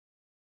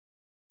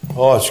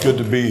Oh, it's good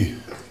to be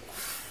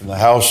in the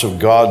house of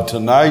God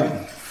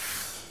tonight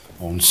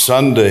on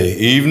Sunday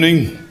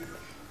evening,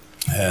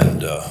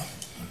 and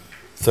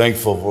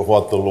thankful for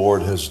what the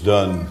Lord has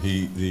done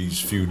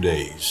these few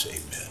days.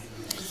 Amen.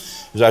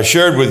 As I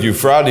shared with you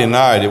Friday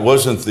night, it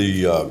wasn't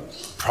the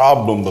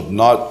problem of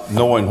not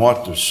knowing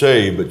what to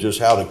say, but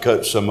just how to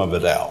cut some of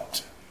it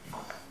out.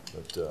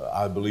 But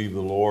I believe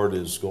the Lord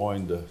is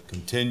going to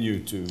continue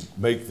to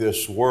make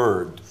this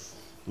word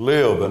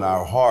live in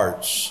our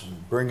hearts,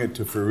 and bring it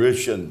to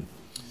fruition.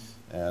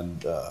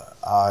 And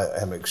I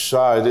am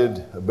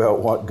excited about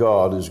what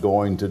God is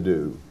going to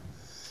do.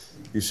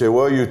 You say,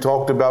 well, you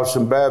talked about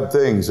some bad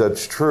things.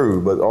 That's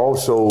true. But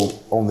also,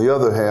 on the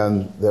other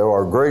hand, there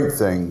are great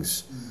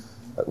things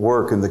at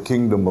work in the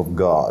kingdom of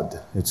God.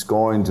 It's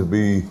going to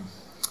be,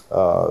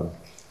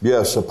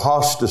 yes,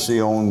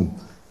 apostasy on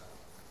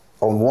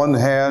one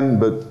hand,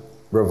 but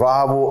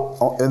revival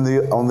on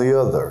the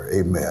other.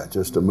 Amen.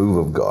 Just a move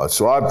of God.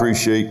 So I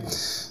appreciate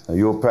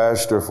your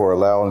pastor for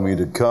allowing me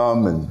to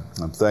come, and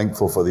I'm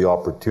thankful for the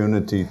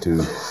opportunity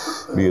to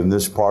be in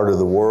this part of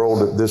the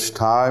world at this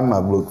time. I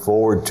look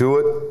forward to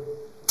it,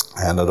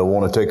 and I don't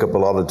want to take up a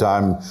lot of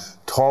time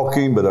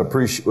talking, but I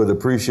would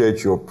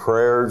appreciate your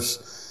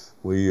prayers.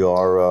 We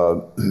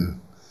are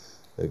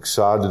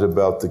excited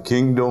about the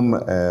kingdom,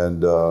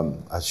 and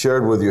I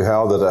shared with you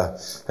how that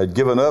I had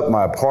given up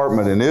my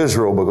apartment in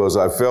Israel because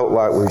I felt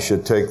like we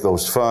should take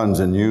those funds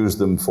and use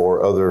them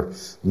for other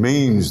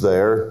means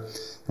there.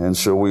 And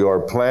so we are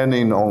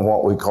planning on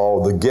what we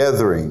call the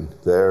gathering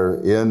there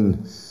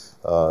in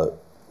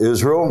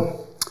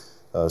Israel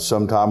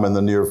sometime in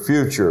the near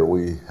future.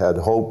 We had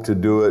hoped to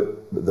do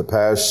it the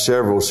past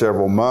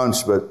several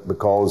months, but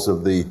because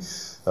of the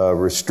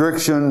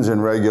restrictions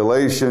and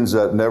regulations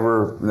that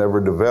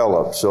never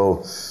developed.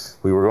 So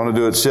we were going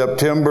to do it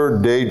September,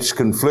 dates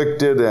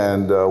conflicted,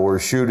 and we're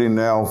shooting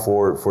now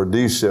for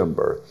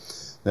December.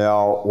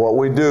 Now, what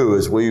we do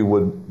is we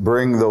would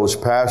bring those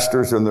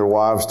pastors and their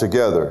wives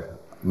together.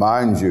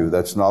 Mind you,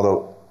 that's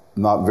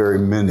not very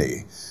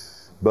many.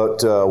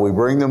 But we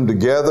bring them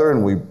together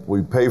and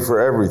we pay for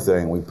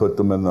everything. We put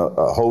them in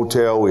a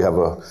hotel, we have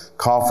a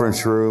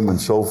conference room and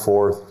so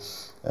forth.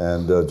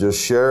 And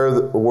just share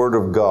the Word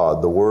of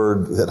God, the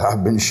Word that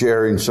I've been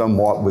sharing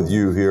somewhat with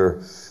you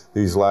here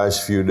these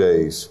last few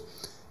days.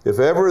 If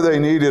ever they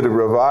needed a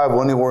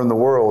revival anywhere in the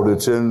world,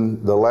 it's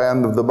in the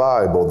land of the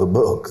Bible, the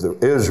book,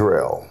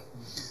 Israel,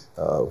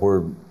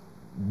 where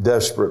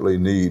desperately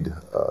need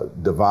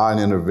divine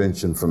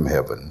intervention from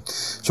heaven.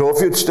 So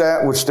if you'd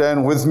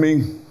stand with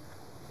me,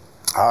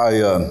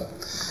 I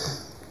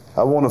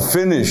want to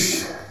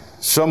finish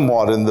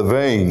somewhat in the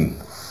vein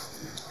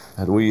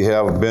that we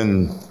have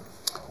been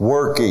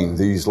working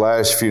these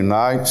last few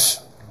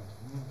nights.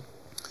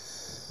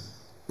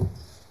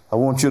 I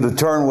want you to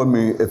turn with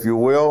me, if you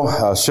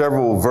will,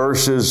 several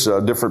verses,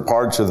 different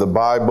parts of the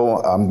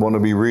Bible. I'm going to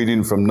be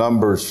reading from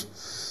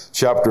Numbers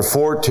chapter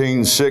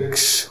 14,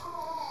 6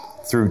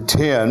 through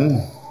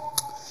 10.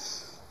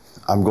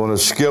 I'm going to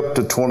skip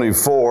to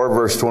 24,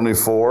 verse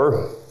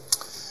 24.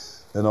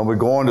 And I'll be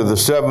going to the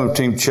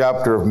 17th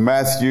chapter of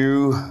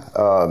Matthew,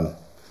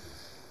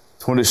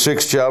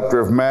 26th chapter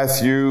of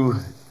Matthew,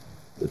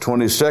 the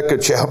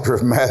 22nd chapter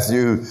of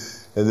Matthew,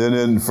 and then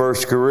in 1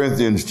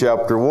 Corinthians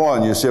chapter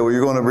 1. You say, well,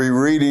 you're going to be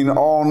reading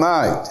all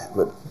night,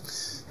 but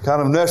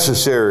kind of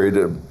necessary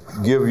to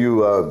give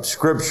you a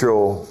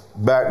scriptural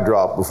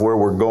backdrop of where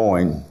we're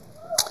going.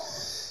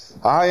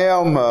 I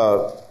am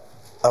a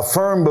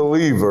firm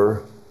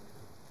believer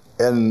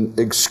in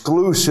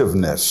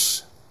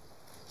exclusiveness.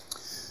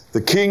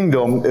 The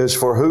kingdom is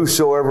for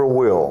whosoever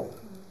will.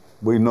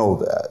 We know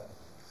that.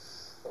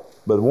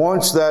 But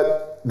once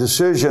that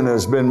decision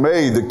has been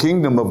made, the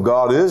kingdom of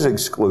God is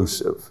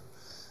exclusive.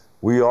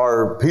 We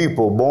are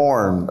people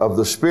born of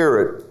the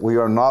Spirit. We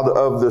are not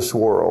of this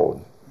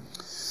world.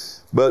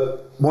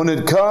 But when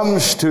it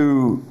comes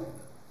to,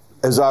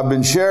 as I've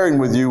been sharing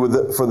with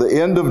you, for the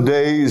end of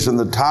days and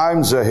the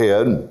times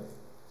ahead,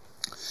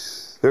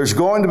 there's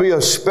going to be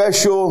a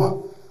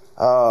special,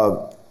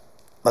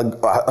 let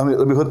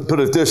me put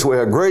it this way,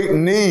 a great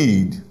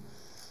need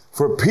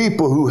for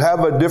people who have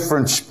a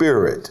different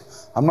spirit.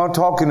 I'm not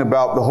talking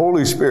about the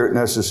Holy Spirit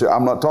necessarily.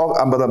 I'm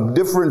but a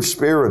different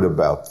spirit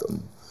about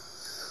them.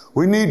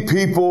 We need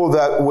people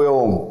that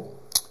will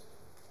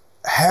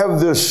have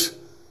this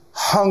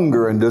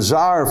hunger and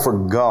desire for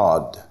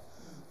God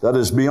that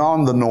is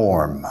beyond the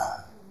norm.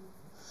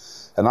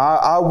 And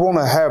I want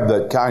to have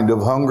that kind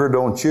of hunger,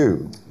 don't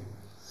you?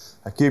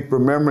 I keep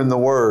remembering the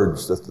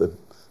words that the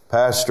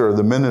pastor,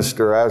 the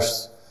minister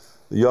asked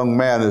the young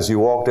man as he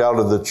walked out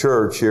of the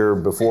church here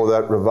before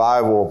that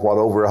revival,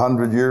 over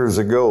 100 years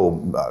ago,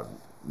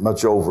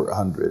 much over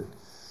 100.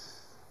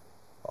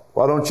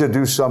 Why don't you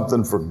do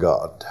something for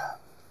God?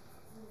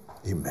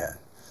 Amen.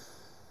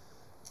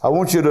 I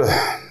want you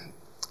to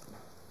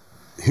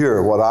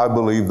hear what I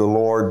believe the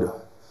Lord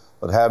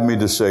would have me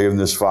to say in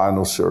this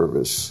final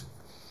service.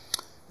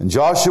 And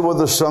Joshua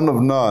the son of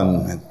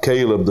Nun, and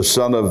Caleb the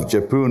son of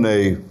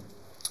Jephunneh,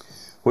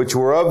 which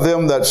were of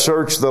them that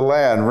searched the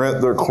land,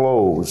 rent their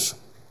clothes,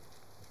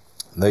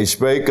 They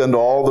spake unto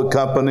all the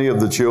company of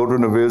the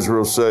children of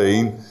Israel,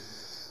 saying,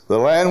 the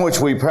land which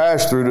we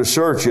passed through to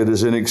search it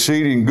is an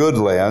exceeding good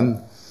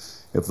land.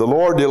 If the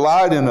Lord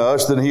delight in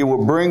us, then he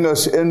will bring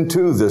us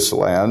into this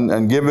land,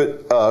 and give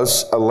it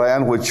us a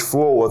land which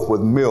floweth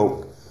with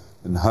milk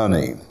and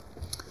honey.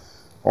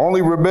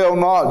 Only rebel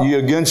not ye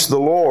against the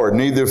Lord,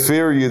 neither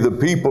fear ye the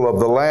people of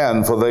the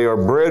land, for they are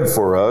bread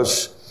for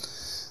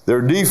us.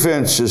 Their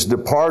defense is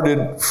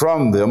departed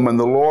from them, and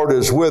the Lord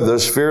is with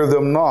us, fear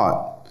them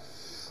not.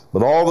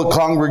 But all the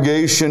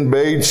congregation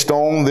bade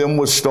stone them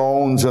with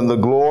stones, and the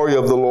glory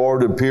of the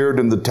Lord appeared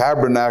in the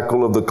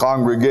tabernacle of the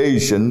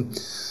congregation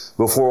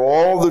before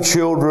all the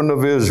children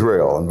of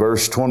Israel. In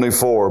verse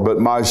 24, but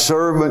my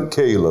servant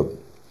Caleb,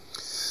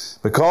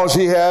 because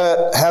he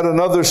had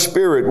another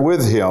spirit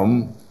with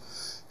him,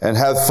 and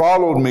hath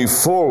followed me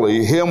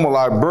fully, him will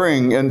I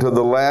bring into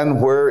the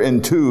land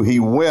whereinto he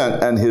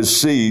went, and his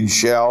seed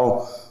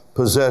shall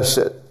possess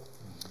it.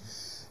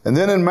 And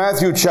then in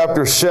Matthew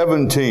chapter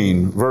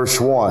 17,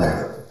 verse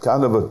 1,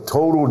 kind of a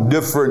total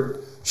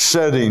different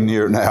setting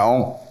here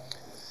now.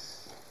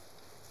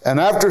 And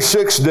after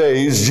 6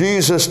 days,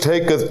 Jesus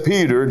taketh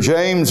Peter,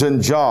 James,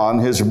 and John,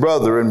 his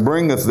brother, and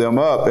bringeth them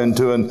up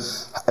into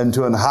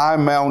an high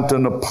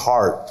mountain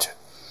apart,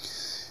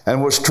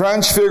 and was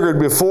transfigured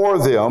before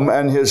them,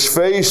 and his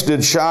face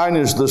did shine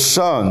as the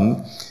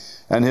sun,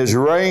 and his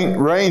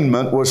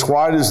raiment was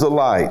white as the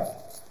light.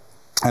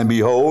 And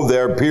behold,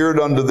 there appeared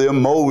unto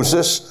them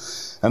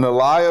Moses and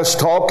Elias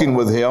talking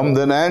with him.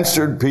 Then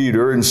answered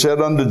Peter and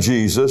said unto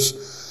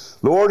Jesus,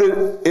 Lord,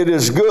 it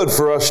is good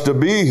for us to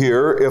be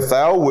here. If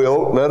thou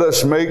wilt, let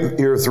us make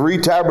here 3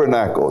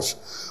 tabernacles,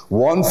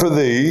 one for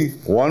thee,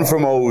 one for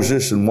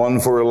Moses, and one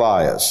for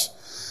Elias.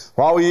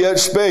 While he yet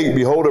spake,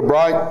 behold, a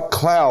bright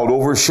cloud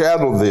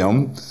overshadowed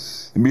them.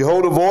 And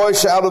behold, a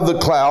voice out of the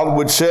cloud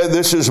which said,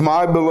 This is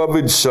my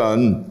beloved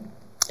Son,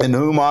 in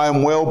whom I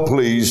am well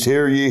pleased,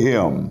 hear ye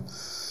him.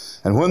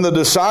 And when the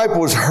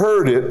disciples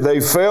heard it, they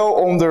fell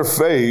on their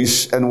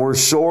face and were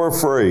sore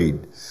afraid.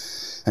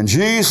 And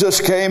Jesus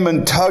came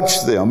and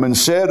touched them and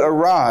said,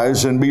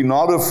 Arise, and be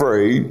not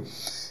afraid.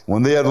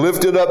 When they had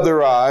lifted up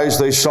their eyes,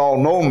 they saw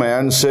no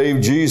man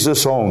save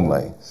Jesus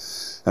only.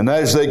 And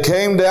as they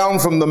came down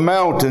from the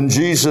mountain,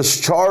 Jesus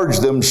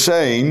charged them,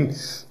 saying,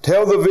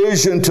 Tell the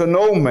vision to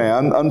no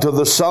man, until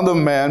the Son of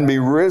Man be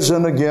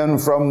risen again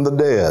from the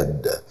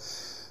dead.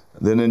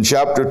 Then in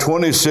chapter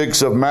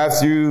 26 of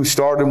Matthew,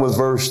 starting with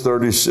verse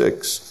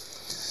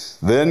 36,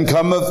 Then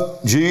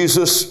cometh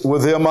Jesus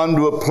with them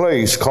unto a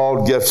place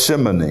called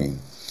Gethsemane,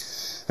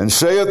 and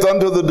saith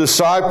unto the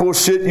disciples,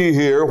 Sit ye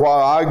here, while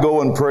I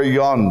go and pray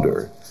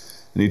yonder.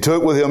 And he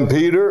took with him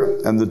Peter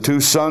and the 2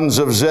 sons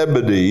of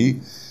Zebedee,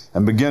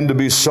 and began to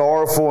be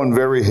sorrowful and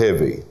very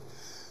heavy.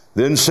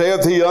 Then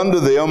saith he unto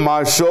them,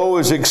 My soul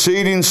is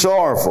exceeding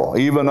sorrowful,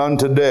 even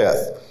unto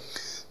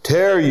death.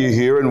 Tarry ye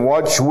here and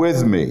watch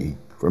with me.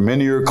 For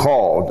many are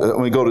called.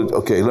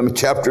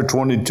 Chapter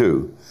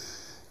 22,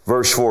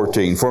 verse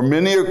 14. For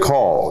many are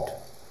called,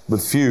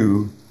 but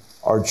few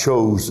are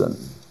chosen.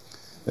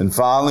 And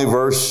finally,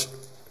 1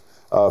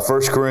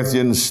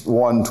 Corinthians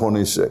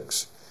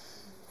 1:26.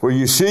 For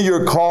you see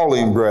your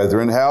calling,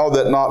 brethren, how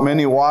that not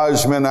many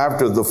wise men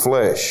after the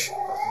flesh,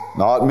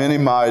 not many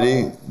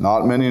mighty,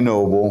 not many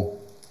noble,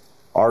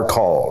 are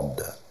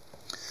called.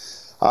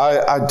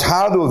 I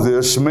title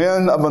this,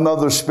 Men of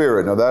Another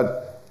Spirit. Now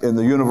that, in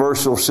the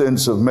universal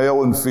sense of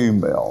male and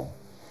female.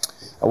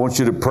 I want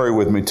you to pray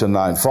with me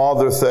tonight.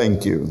 Father,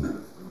 thank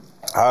you.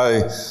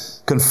 I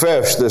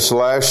confess this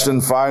last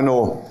and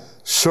final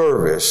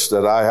service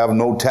that I have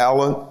no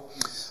talent.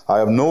 I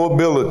have no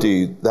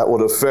ability that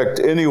would affect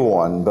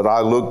anyone, but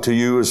I look to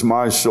you as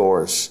my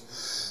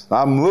source.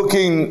 I'm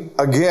looking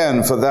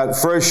again for that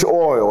fresh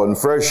oil and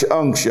fresh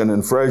unction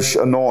and fresh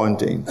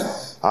anointing.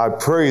 I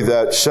pray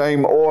that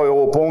same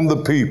oil upon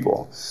the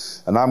people.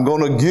 And I'm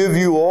going to give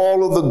you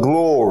all of the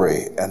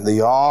glory and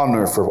the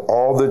honor for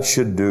all that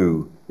you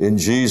do. In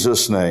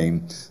Jesus'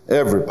 name,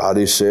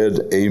 everybody said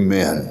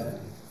amen.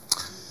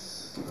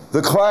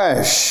 The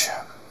clash,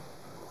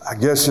 I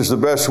guess, is the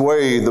best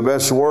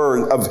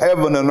word of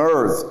heaven and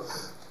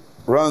earth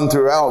run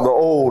throughout the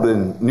Old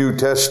and New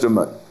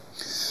Testament.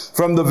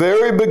 From the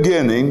very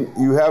beginning,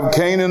 you have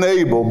Cain and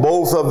Abel.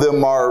 Both of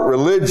them are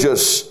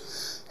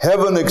religious.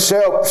 Heaven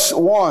accepts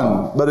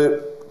one, but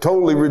it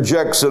totally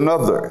rejects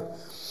another.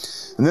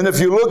 And then if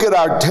you look at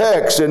our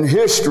text and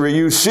history,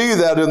 you see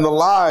that in the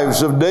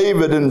lives of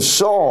David and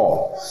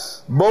Saul.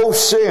 Both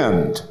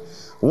sinned.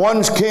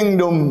 One's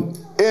kingdom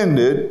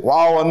ended,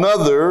 while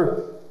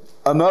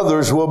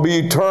another's will be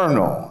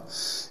eternal.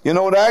 You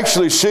know, it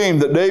actually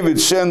seemed that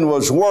David's sin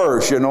was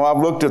worse. You know,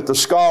 I've looked at the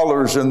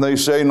scholars and they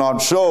say not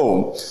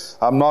so.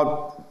 I'm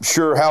not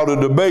sure how to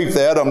debate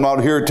that. I'm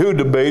not here to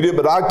debate it,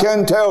 but I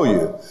can tell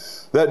you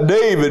that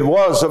David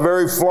was a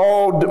very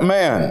flawed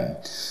man.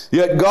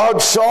 Yet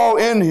God saw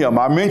in him,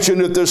 I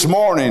mentioned it this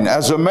morning,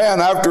 as a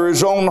man after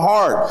his own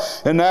heart.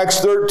 In Acts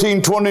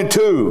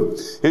 13:22,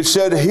 it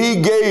said he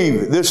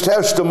gave this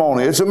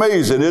testimony. It's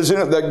amazing, isn't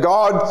it, that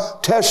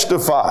God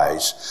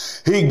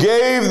testifies. He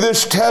gave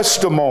this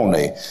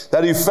testimony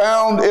that he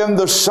found in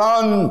the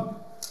son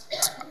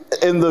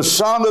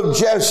of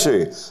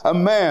Jesse, a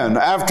man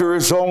after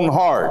his own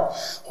heart.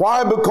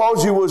 Why?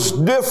 Because he was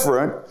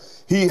different.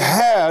 He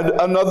had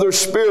another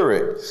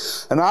spirit.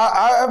 And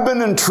I have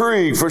been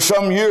intrigued for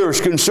some years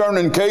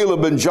concerning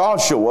Caleb and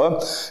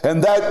Joshua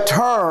and that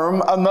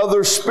term,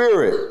 another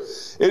spirit.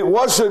 It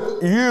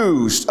wasn't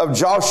used of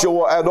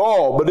Joshua at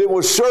all, but it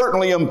was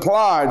certainly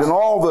implied. And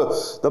all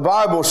the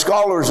Bible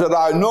scholars that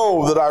I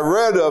know, that I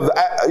read of,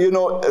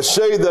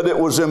 say that it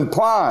was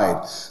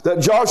implied that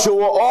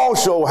Joshua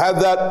also had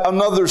that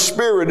another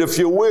spirit, if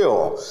you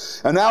will.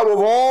 And out of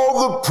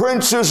all the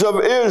princes of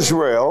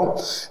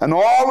Israel and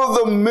all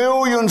of the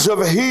millions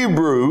of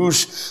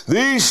Hebrews,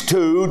 these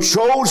two,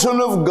 chosen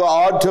of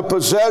God to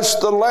possess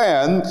the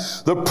land,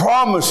 the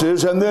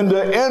promises, and then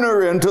to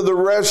enter into the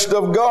rest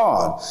of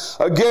God.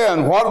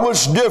 Again, what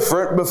was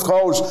different?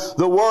 Because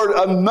the word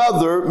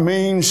another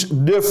means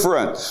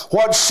different.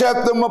 What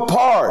set them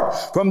apart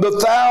from the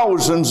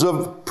thousands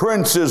of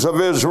princes of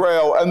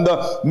Israel and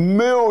the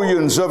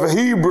millions of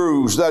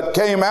Hebrews that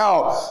came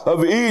out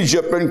of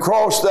Egypt and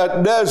crossed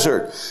that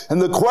desert?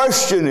 And the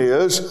question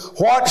is,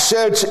 what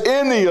sets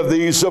any of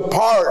these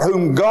apart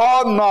whom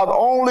God not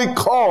only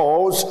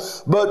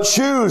calls but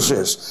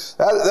chooses?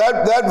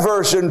 That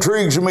verse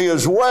intrigues me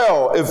as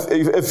well,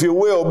 if you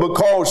will,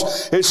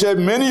 because it said,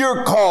 many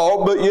are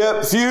called, but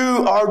yet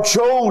few are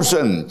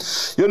chosen.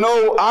 You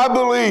know, I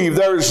believe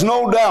there is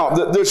no doubt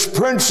that this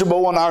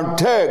principle in our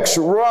text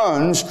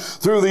runs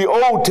through the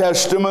Old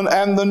Testament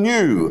and the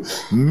New.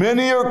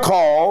 Many are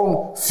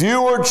called,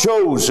 few are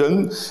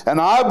chosen, and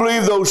I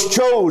believe those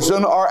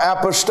chosen are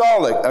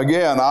apostolic.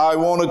 Again, I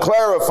want to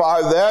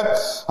clarify that.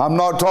 I'm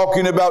not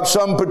talking about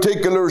some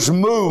particular's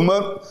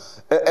movement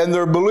and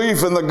their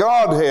belief in the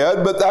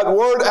Godhead, but that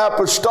word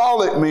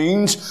apostolic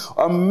means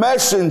a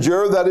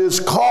messenger that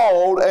is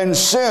called and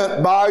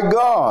sent by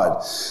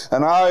God.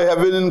 And I have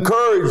been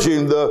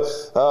encouraging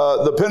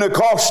the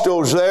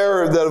Pentecostals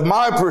there that of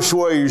my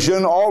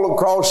persuasion all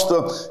across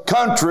the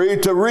country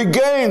to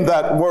regain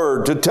that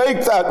word, to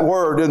take that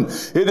word, and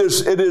it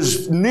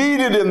is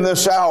needed in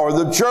this hour.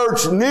 The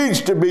church needs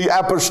to be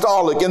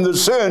apostolic in the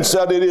sense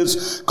that it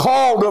is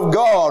called of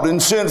God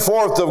and sent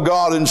forth of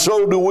God, and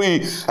so do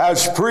we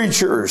as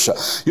preachers.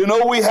 You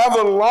know, we have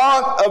a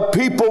lot of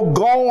people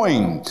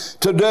going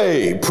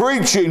today,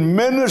 preaching,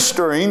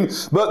 ministering,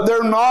 but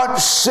they're not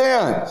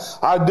sent.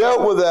 I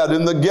dealt with that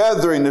in the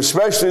gathering,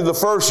 especially the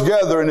first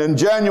gathering in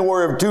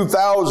January of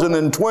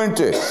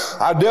 2020.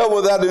 I dealt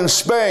with that in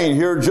Spain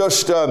here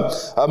just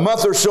a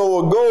month or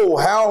so ago,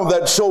 how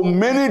that so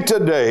many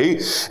today,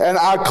 and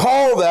I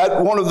call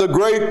that one of the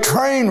great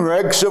train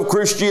wrecks of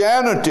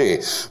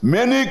Christianity.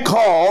 Many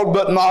called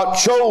but not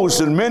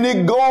chosen.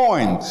 Many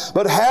going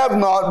but have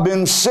not been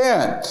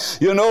sent.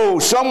 You know,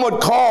 some would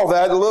call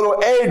that a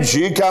little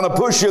edgy, kind of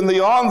pushing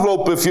the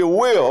envelope, if you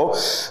will,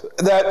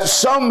 that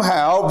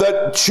somehow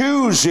that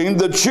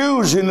the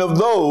choosing of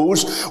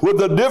those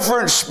with a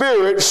different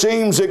spirit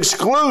seems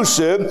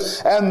exclusive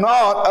and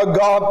not a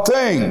God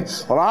thing.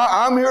 Well,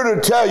 I'm here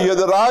to tell you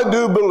that I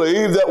do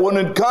believe that when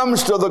it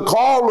comes to the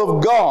call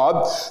of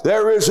God,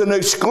 there is an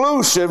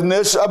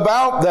exclusiveness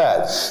about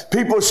that.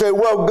 People say,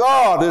 well,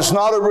 God is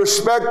not a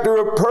respecter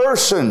of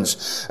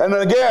persons. And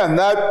again,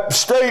 that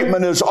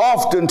statement is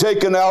often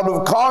taken out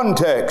of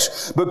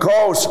context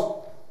because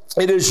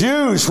it is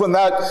used when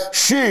that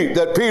sheet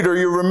that Peter,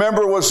 you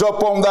remember, was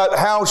up on that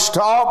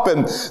housetop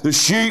and the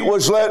sheet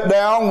was let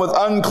down with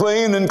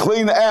unclean and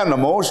clean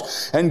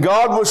animals. And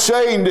God was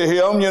saying to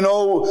him, you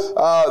know,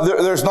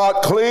 there's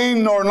not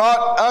clean nor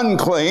not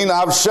unclean.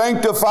 I've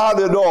sanctified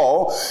it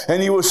all.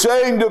 And he was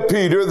saying to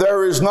Peter,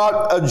 there is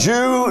not a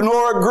Jew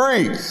nor a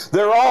Greek.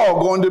 They're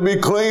all going to be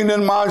clean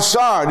in my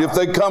sight if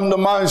they come to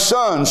my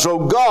Son.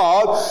 So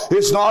God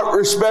is not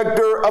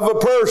respecter of a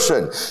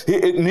person.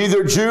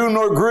 Neither Jew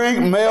nor Greek,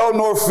 male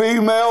nor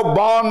female,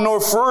 bond nor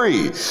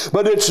free.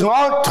 But it's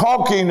not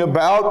talking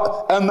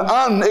about an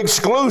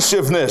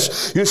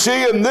unexclusiveness. You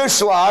see, in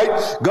this light,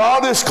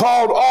 God has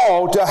called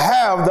all to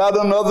have that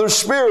another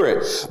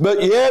spirit.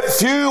 But yet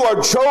few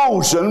are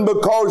chosen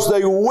because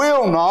they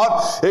will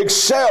not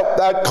accept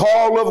that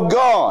call of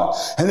God.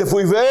 And if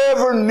we've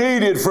ever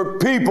needed for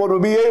people to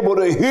be able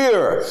to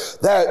hear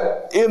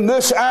that in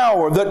this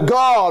hour that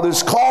God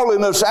is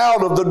calling us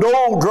out of the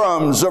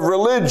doldrums of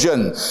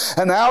religion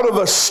and out of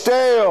a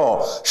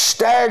stale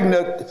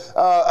stagnant,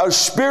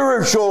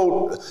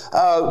 spiritual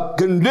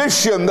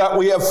condition that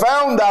we have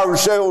found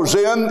ourselves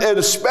in,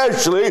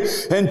 especially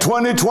in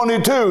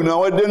 2022.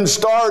 Now, it didn't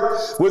start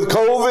with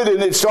COVID,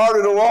 and it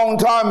started a long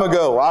time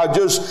ago. I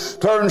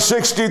just turned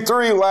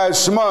 63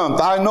 last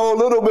month. I know a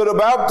little bit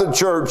about the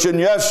church in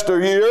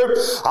yesteryear.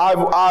 I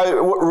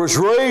was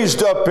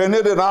raised up in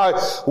it, and I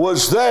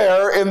was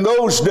there in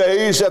those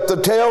days at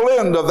the tail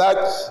end of that,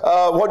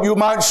 what you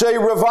might say,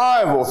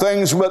 revival.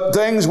 Things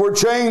were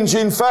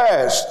changing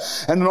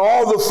fast. And in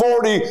all the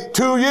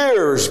 42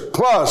 years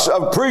plus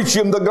of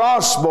preaching the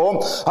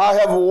gospel, I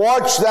have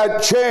watched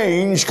that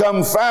change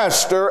come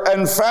faster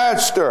and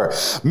faster.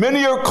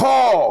 Many are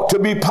called to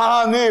be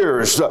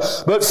pioneers,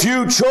 but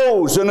few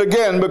chosen,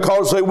 again,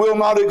 because they will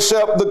not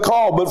accept the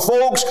call. But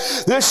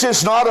folks, this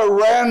is not a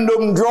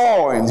random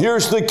drawing.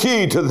 Here's the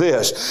key to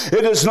this.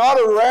 It is not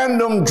a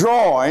random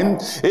drawing.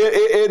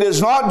 It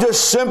is not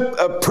just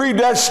a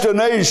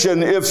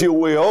predestination, if you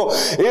will.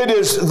 It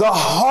is the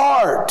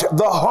heart.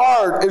 The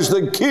heart is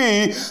the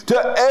key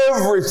to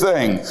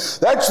everything.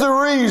 That's the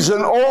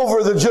reason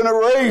over the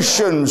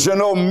generations,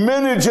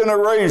 many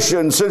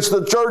generations since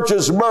the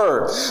church's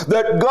birth,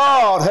 that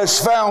God has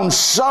found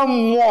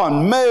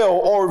someone, male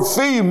or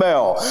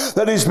female,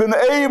 that He's been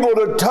able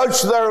to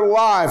touch their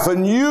life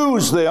and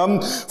use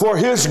them for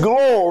His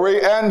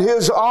glory and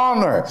His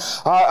honor.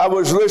 I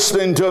was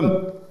listening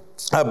to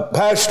a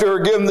pastor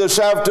again this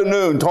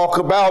afternoon talk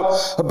about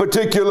a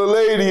particular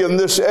lady in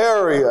this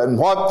area and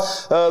what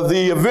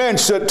the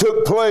events that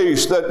took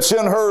place that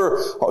sent her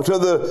to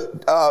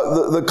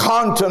the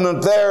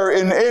continent there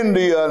in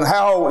India, and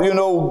how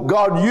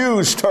God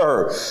used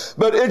her.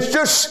 But it's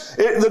just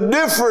the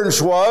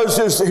difference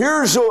is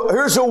here's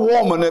a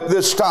woman at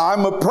this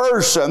time, a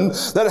person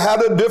that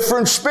had a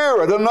different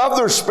spirit,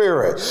 another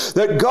spirit,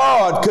 that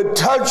God could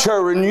touch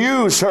her and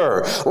use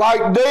her,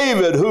 like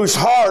David, whose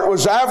heart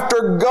was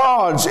after God's,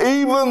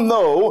 even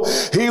though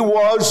he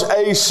was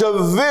a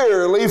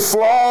severely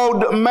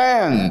flawed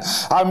man.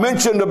 I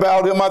mentioned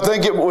about him, I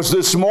think it was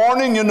this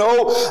morning, he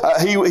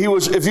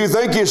was, if you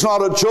think he's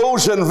not a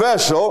chosen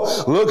vessel,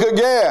 look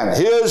again.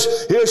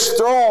 His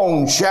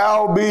throne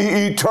shall be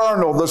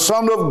eternal. The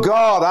Son of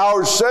God,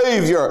 our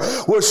Savior,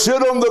 will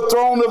sit on the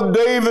throne of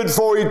David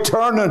for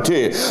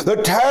eternity. The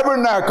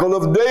tabernacle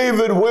of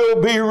David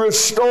will be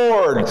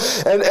restored.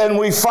 And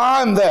we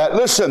find that,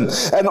 listen,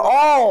 and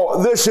all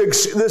this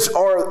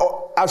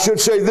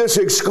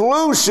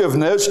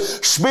exclusiveness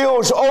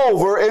spills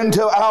over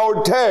into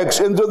our text,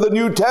 into the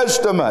New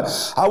Testament.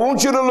 I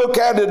want you to look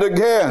at it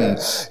again.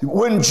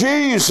 When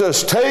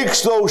Jesus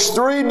takes those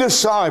 3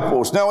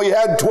 disciples, now He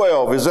had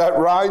 12, is that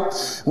right?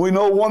 We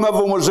know one of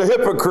them was a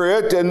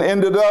hypocrite and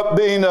ended up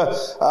being a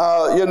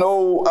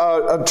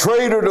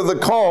traitor to the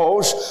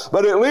cause,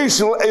 but at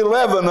least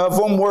 11 of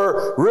them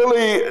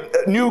really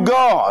knew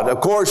God.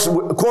 Of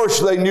course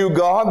they knew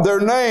God. Their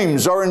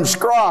names are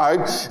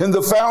inscribed in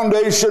the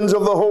foundations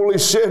of the holy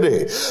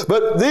city.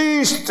 But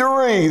these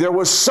 3, there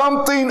was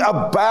something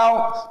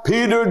about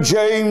Peter,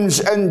 James,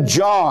 and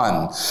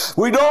John.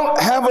 We don't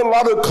have a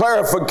lot of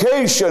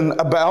clarification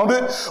about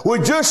it. We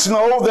just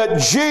know that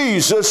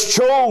Jesus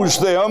chose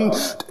them,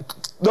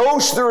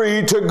 those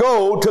 3, to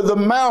go to the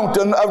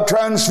mountain of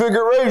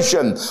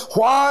transfiguration.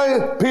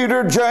 Why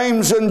Peter,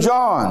 James, and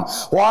John?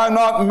 Why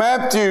not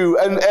Matthew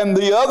and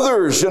the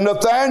others, and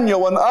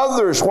Nathaniel and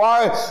others?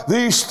 Why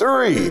these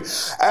 3?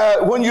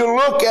 When you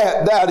look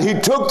at that, He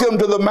took them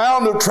to the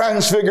Mount of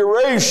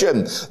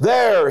Transfiguration.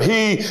 There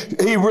He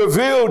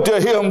revealed to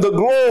him the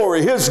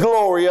glory, His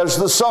glory as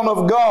the Son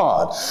of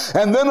God.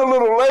 And then a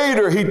little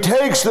later, He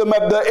takes them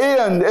at the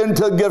end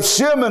into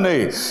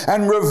Gethsemane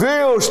and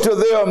reveals to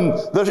them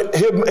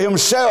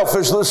Himself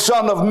as the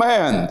Son of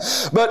Man.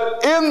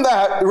 But in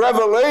that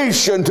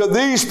revelation to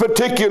these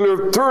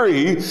particular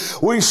 3,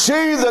 we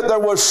see that there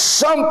was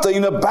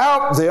something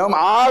about them,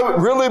 I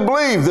really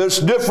believe this,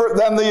 different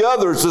than the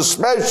others,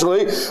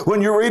 especially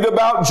when you read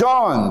about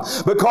John.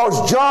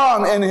 Because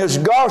John in his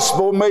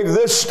gospel made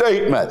this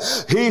statement.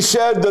 He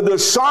said, the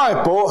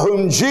disciple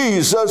whom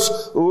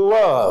Jesus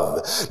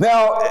loved.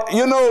 Now,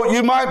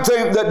 you might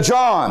think that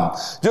John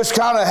just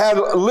kind of had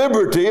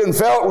liberty and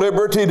felt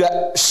liberty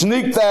to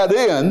sneak that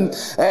in,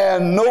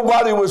 and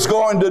nobody was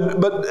going to,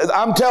 but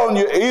I'm telling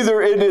you,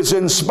 either it is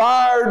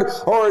inspired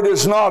or it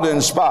is not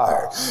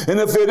inspired. And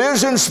if it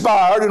is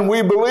inspired, and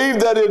we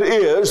believe that it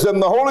is, then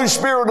the Holy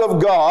Spirit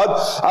of God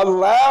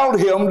allowed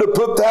him to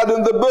put that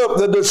in the book,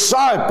 the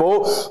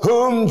disciple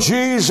whom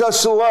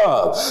Jesus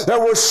loved. There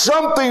was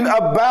something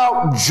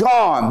about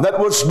John that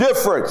was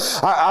different.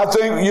 I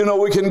think,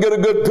 we can get a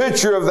good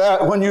picture of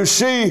that when you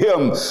see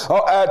him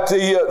at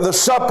the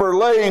supper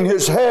laying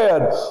his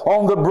head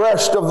on the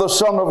breast of the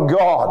Son of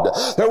God.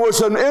 There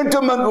was an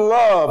intimate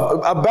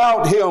love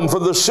about him for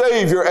the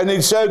Savior, and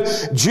he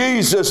said,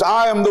 Jesus,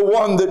 I am the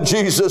one that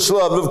Jesus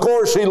loved. Of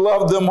course, he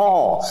loved them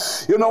all.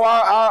 You know,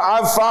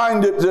 I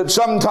find it that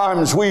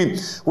sometimes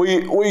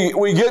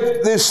we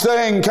get this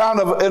thing kind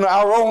of in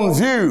our own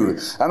view,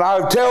 and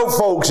I tell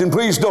folks, and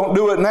please don't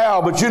do it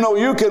now, but you know,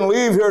 you can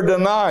leave here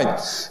tonight,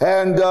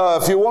 and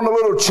if you want a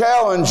little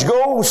challenge,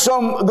 go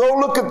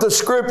look at the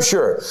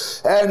Scripture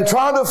and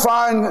try to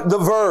find the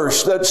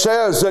verse that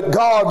says that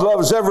God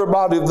loves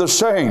everybody the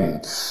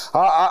same.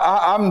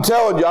 I'm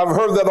telling you, I've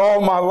heard that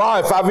all my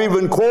life. I've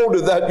even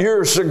quoted that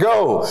years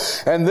ago.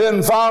 And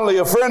then finally,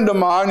 a friend of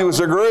mine who was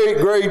a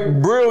great,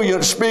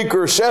 brilliant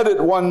speaker said it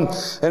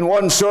in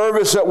one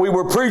service that we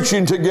were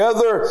preaching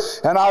together.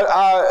 And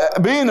I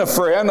being a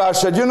friend, I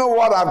said, you know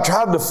what? I've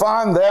tried to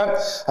find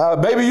that.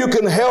 Maybe you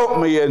can help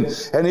me.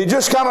 And he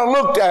just kind of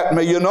looked at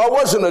me. You know, it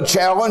wasn't a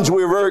challenge.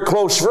 We were very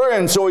close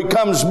friends. So he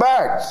comes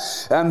back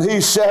and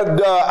he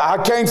said, I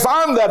can't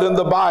find that in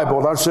the Bible.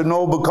 And I said,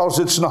 no, because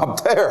it's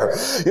not there.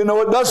 You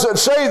know, it doesn't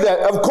say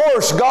that. Of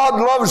course, God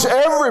loves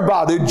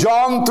everybody.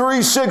 John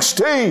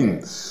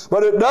 3:16.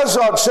 But it does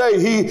not say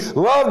he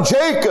loved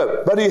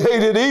Jacob, but he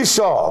hated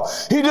Esau.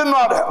 He did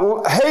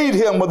not hate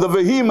him with a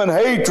vehement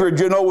hatred,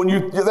 you know, when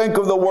you think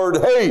of the word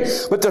hate,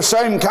 but the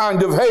same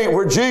kind of hate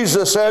where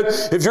Jesus said,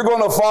 if you're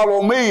going to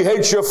follow me,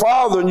 hate your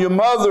father and your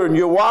mother and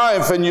your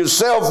wife and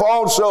yourself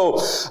also.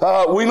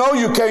 We know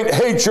you can't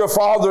hate your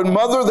father and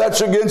mother.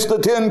 That's against the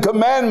 10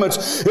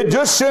 Commandments. It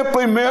just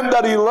simply meant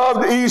that he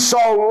loved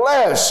Esau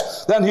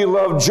less than he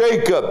loved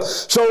Jacob.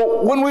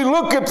 So when we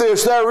look at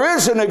this, there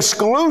is an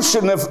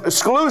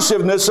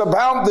exclusiveness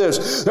about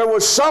this. There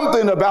was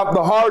something about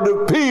the heart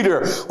of Peter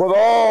with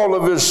all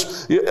of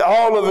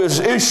his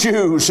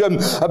issues,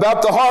 and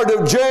about the heart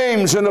of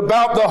James and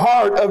about the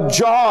heart of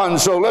John.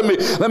 So let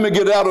me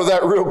get out of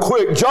that real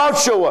quick.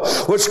 Joshua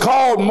was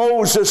called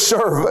Moses'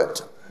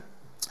 servant.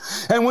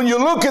 And when you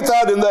look at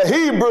that in the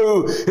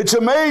Hebrew, it's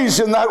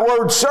amazing. That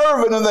word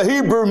servant in the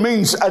Hebrew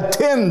means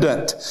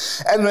attendant.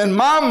 And in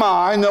my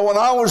mind, when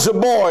I was a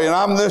boy, and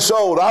I'm this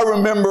old, I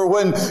remember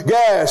when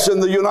gas in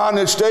the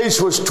United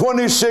States was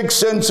 26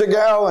 cents a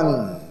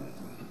gallon.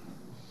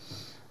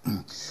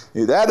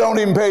 That don't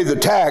even pay the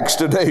tax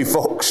today,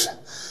 folks.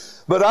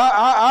 But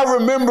I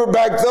remember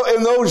back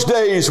in those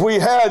days, we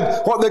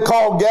had what they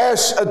call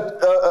gas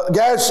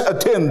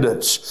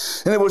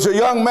attendants. And it was a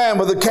young man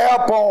with a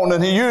cap on,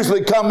 and he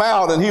usually come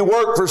out and he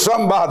worked for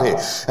somebody.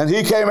 And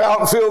he came out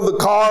and filled the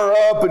car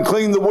up and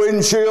cleaned the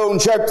windshield and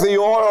checked the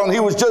oil. And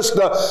he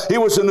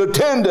was an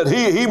attendant.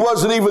 He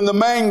wasn't even the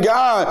main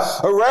guy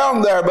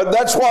around there. But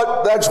that's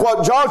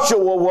what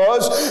Joshua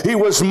was. He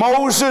was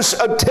Moses'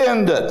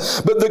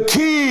 attendant. But the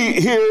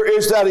key here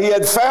is that he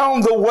had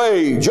found the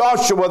way,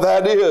 Joshua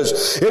that is,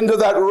 into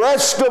that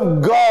rest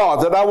of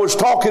God that I was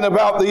talking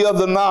about the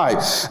other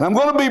night. And I'm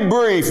going to be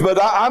brief, but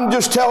I'm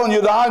just telling you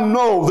that I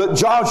know that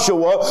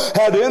Joshua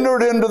had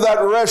entered into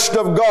that rest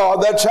of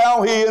God. That's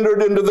how he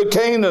entered into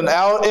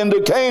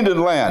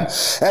Canaan land.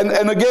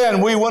 And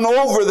again, we went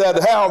over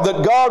that, how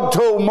that God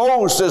told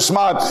Moses,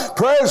 my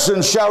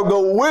presence shall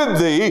go with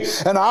thee,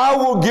 and I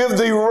will give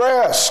thee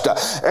rest.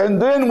 And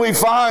then we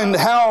find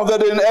how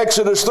that in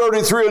Exodus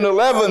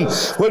 33:11,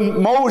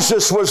 when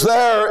Moses was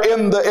there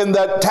in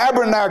that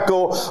tabernacle,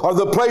 or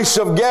the place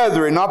of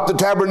gathering, not the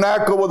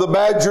tabernacle with the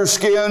badger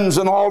skins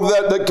and all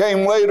that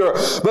came later,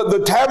 but the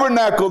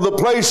tabernacle, the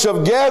place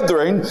of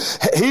gathering,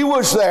 he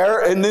was there,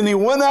 and then he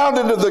went out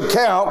into the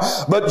camp,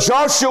 but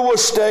Joshua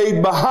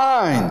stayed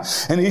behind.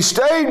 And he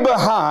stayed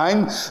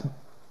behind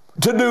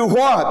to do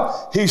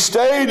what? He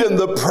stayed in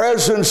the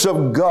presence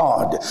of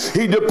God.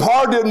 He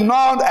departed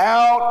not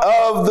out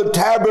of the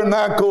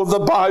tabernacle, the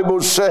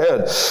Bible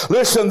said.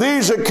 Listen,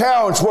 these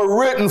accounts were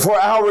written for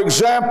our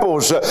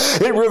examples.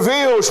 It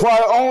reveals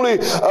why only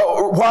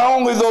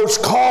those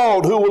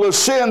called who will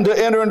ascend to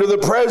enter into the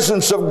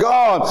presence of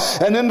God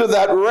and into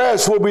that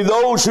rest will be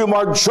those whom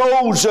are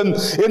chosen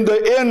in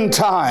the end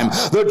time.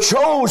 The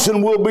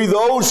chosen will be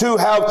those who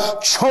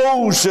have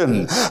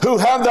chosen, who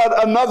have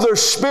that another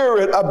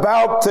spirit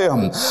about them.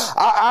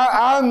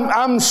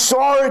 I'm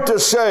sorry to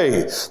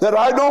say that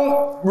I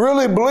don't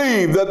really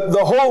believe that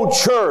the whole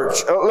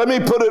church, let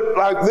me put it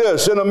like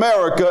this, in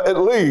America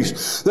at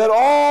least, that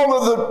all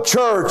of the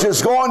church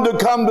is going to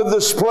come to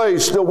this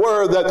place to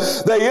where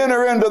that they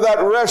enter into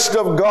that rest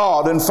of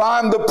God and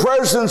find the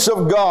presence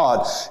of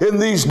God in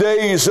these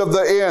days of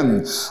the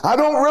end. I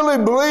don't really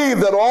believe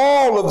that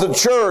all of the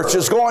church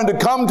is going to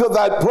come to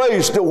that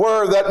place to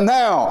where that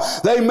now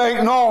they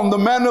make known the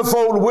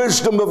manifold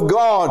wisdom of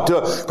God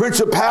to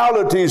principalities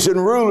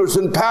and rulers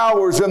and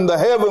powers in the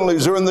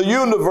heavenlies or in the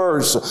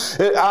universe.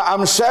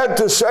 I'm sad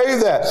to say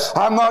that.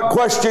 I'm not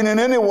questioning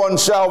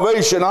anyone's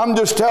salvation. I'm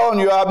just telling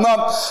you, I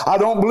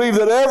don't believe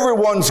that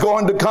everyone's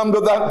going to come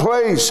to that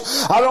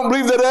place. I don't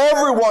believe that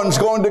everyone's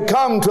going to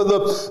come to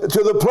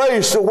the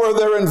place where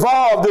they're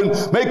involved in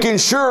making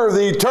sure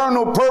the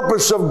eternal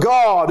purpose of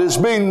God is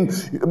being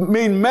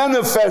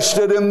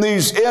manifested in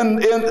this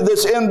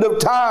end of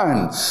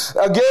time.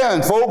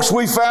 Again, folks,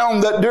 we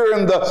found that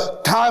during the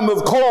time of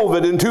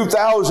COVID in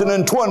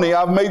 2020,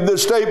 I've made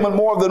this statement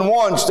more than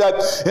once,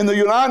 that in the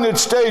United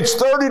States,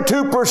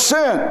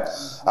 32%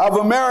 of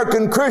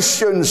American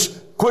Christians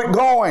quit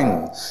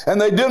going, and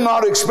they did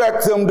not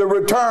expect them to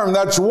return.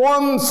 That's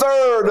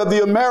 1/3 of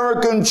the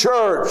American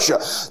church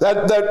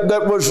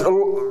that was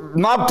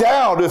knocked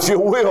out, if you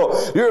will,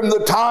 during the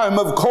time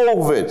of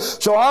COVID.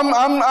 So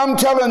I'm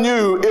telling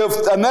you,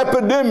 if an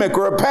epidemic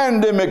or a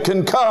pandemic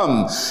can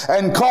come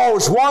and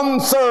cause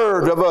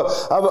 1/3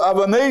 of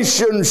a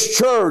nation's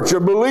church or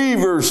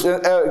believers,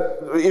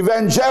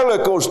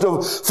 evangelicals,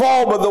 to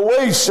fall by the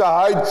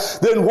wayside,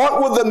 then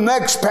what will the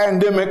next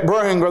pandemic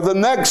bring, or the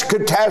next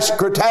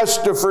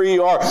catastrophe,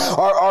 or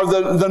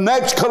the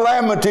next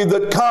calamity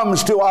that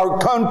comes to our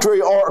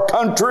country or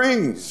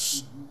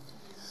countries?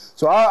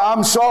 So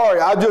I'm sorry,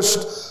 I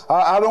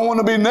don't want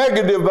to be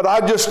negative, but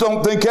I just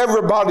don't think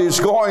everybody's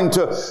going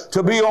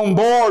to be on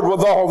board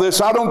with all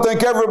this. I don't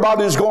think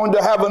everybody's going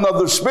to have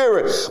another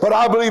spirit, but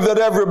I believe that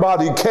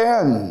everybody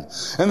can,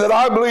 and that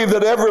I believe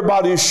that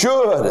everybody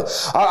should.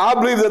 I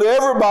believe that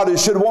everybody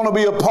should want to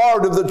be a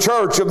part of the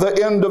church of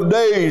the end of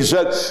days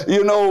that,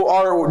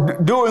 are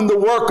doing the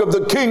work of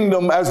the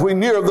kingdom as we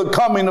near the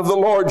coming of the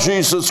Lord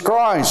Jesus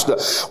Christ.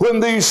 When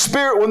these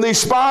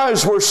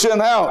spies were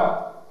sent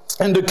out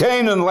into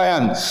Canaan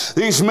land,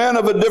 these men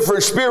of a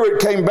different spirit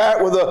came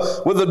back with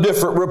a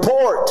different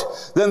report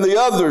than the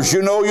others.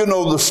 You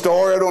know the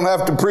story. I don't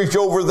have to preach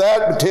over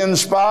that. But 10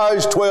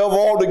 spies, 12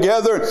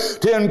 altogether.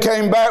 10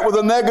 came back with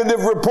a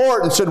negative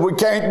report and said, we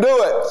can't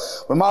do it.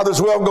 We might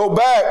as well go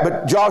back.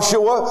 But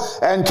Joshua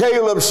and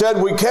Caleb said,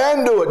 we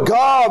can do it.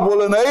 God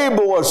will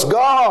enable us.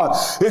 God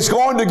is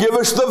going to give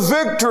us the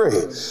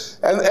victory.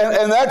 And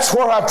that's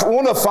where I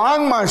want to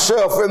find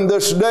myself in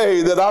this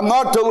day, that I'm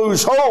not to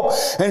lose hope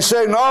and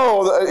say, no,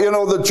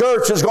 the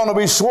church is going to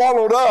be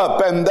swallowed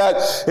up, and that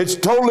it's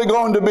totally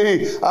going to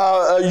be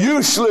a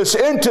useless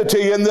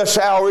entity in this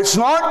hour. It's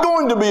not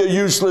going to be a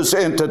useless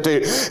entity.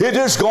 It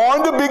is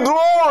going to be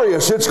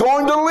glorious. It's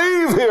going to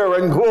leave here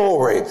in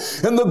glory,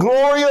 in the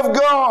glory of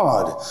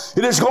God.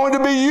 It is going to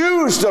be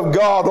used of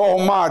God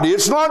Almighty.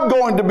 It's not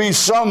going to be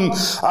some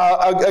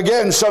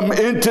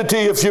entity,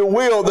 if you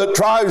will, that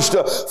tries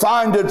to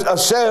find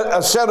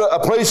a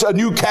place, a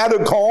new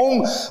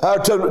catacomb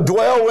to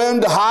dwell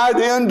in, to hide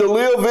in, to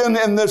live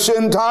in this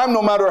end time,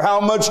 no matter how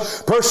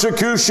much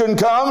persecution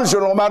comes,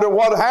 or no matter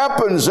what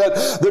happens, that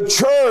the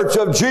church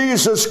of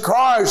Jesus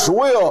Christ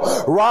will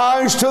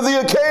rise to the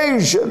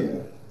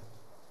occasion.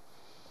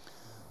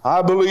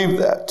 I believe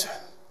that.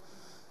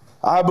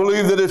 I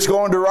believe that it's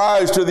going to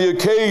rise to the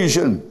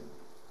occasion.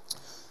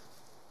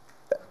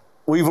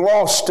 We've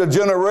lost a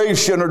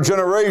generation, or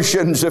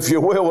generations, if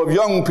you will, of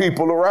young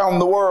people around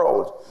the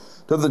world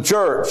to the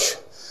church.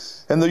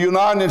 In the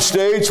United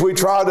States, we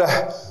try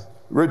to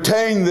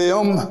retain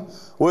them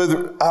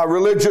with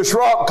religious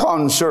rock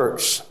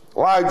concerts,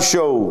 light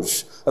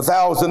shows,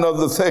 1,000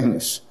 other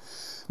things.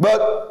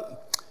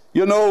 But,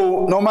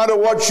 no matter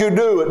what you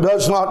do, it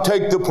does not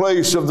take the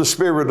place of the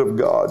Spirit of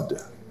God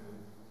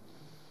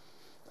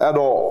at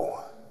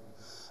all.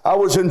 I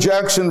was in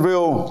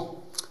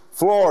Jacksonville,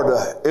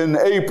 Florida in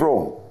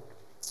April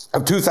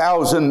of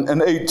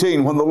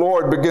 2018 when the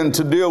Lord began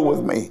to deal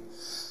with me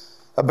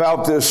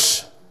about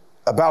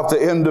the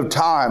end of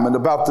time and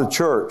about the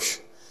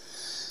church.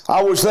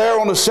 I was there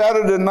on a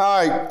Saturday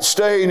night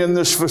staying in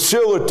this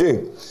facility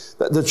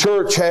that the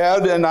church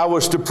had, and I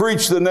was to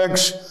preach the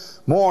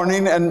next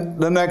morning and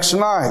the next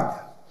night.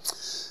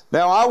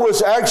 Now, I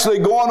was actually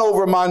going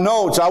over my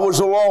notes. I was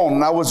alone,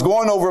 and I was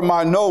going over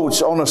my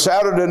notes on a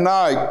Saturday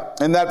night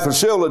in that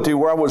facility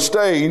where I was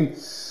staying,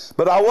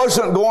 but I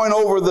wasn't going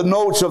over the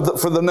notes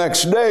for the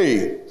next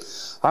day.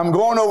 I'm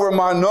going over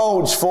my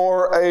notes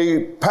for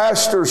a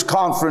pastor's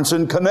conference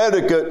in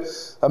Connecticut,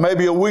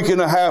 maybe a week and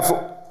a half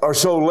or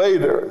so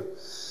later.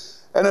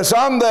 And as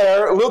I'm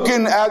there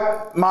looking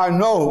at my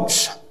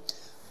notes,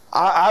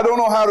 I don't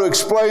know how to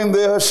explain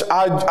this.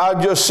 I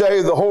just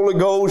say the Holy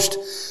Ghost,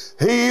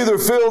 He either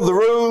filled the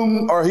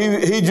room or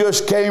he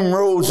just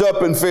rose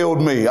up and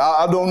filled me.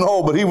 I don't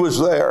know, but He was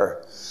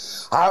there.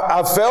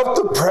 I felt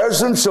the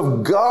presence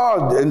of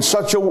God in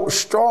such a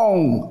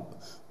strong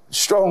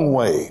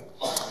way.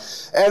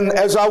 And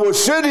as I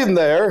was sitting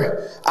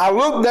there, I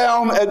looked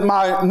down at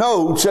my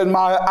notes, and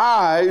my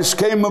eyes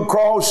came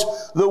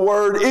across the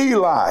word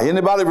Eli.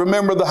 Anybody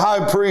remember the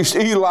high priest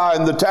Eli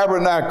in the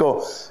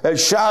tabernacle at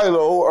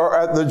Shiloh, or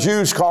at the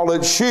Jews call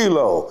it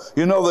Shiloh?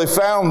 They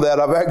found that.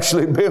 I've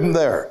actually been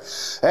there.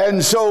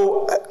 And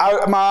so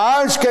my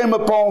eyes came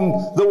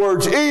upon the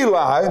words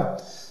Eli,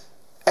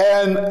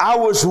 and I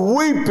was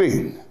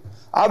weeping.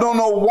 I don't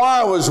know why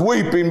I was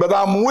weeping, but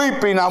I'm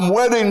weeping. I'm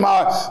wetting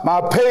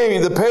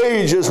the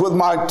pages with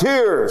my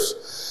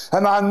tears.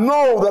 And I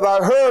know that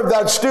I heard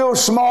that still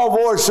small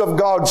voice of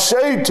God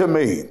say to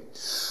me,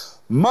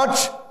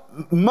 much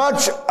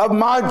of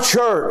my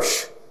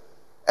church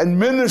and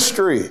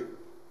ministry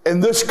in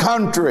this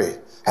country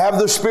have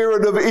the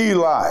spirit of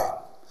Eli.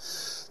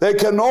 They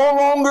can no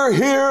longer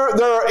hear,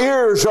 their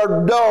ears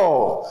are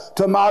dull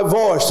to my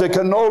voice. They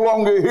can no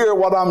longer hear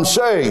what I'm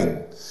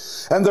saying.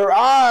 and their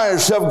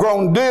eyes have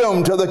grown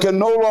dim till they can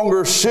no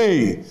longer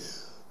see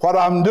what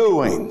I'm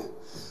doing.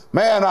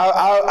 Man,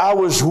 I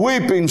was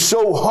weeping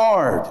so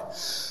hard.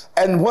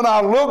 And when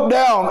I looked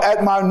down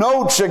at my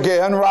notes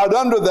again, right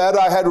under that,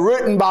 I had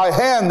written by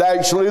hand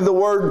actually the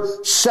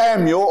word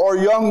Samuel or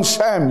young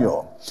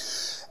Samuel.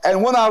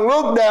 And when I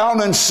looked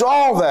down and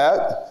saw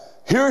that,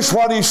 here's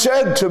what he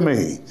said to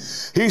me.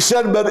 He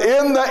said, but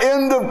in the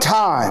end of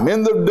time,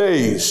 in the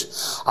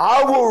days,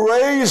 I will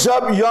raise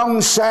up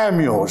young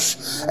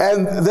Samuels,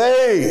 and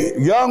they,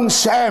 young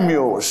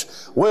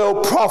Samuels,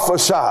 will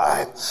prophesy.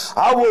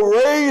 I will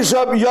raise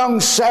up young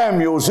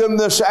Samuels in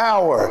this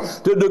hour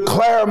to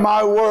declare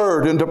my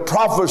word and to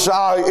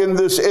prophesy in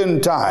this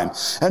end time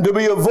and to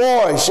be a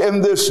voice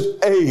in this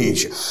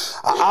age.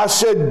 I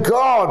said,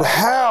 God,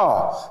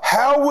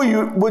 how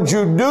would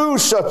you do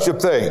such a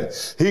thing?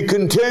 He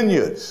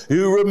continued.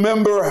 You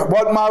remember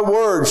what my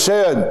word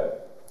said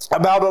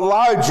about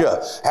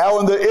Elijah, how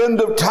in the end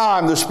of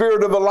time, the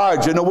spirit of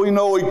Elijah, and we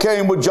know he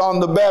came with John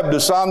the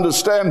Baptist, I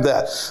understand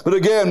that. But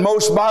again,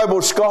 most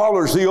Bible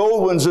scholars, the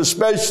old ones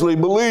especially,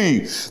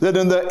 believe that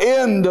in the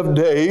end of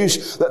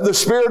days, that the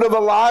spirit of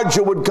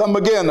Elijah would come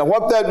again. Now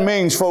what that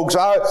means, folks,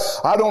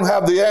 I don't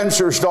have the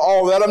answers to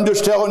all that. I'm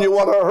just telling you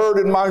what I heard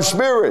in my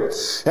spirit.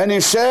 And he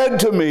said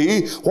to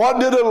me, what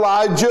did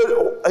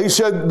Elijah, he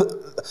said,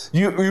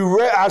 you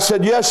read? I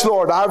said, yes,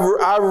 Lord, I've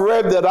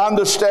read that, I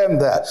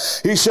understand that.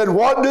 He said,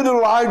 what did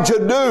Elijah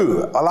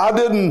do? Well, I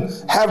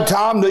didn't have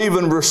time to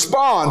even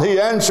respond. He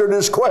answered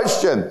his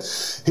question.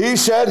 He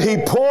said he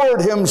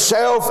poured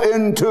himself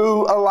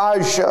into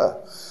Elisha.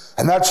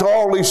 And that's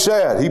all he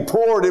said. He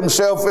poured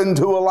himself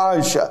into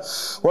Elisha.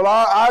 Well,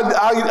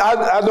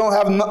 I don't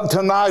have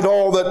tonight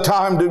all that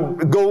time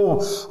to go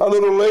a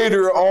little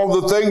later,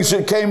 all the things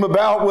that came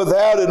about with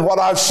that and what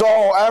I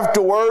saw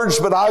afterwards,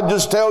 but I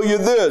just tell you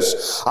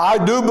this. I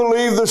do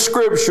believe the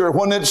scripture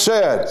when it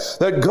said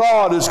that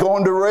God is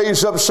going to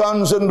raise up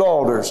sons and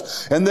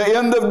daughters. In the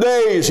end of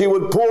days, he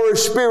would pour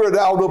his spirit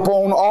out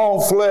upon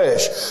all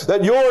flesh,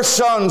 that your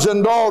sons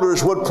and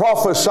daughters would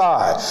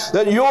prophesy,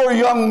 that your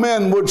young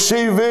men would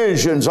see visions.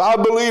 I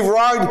believe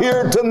right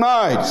here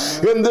tonight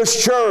in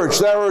this church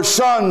there are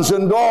sons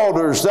and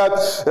daughters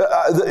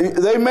that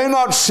they may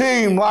not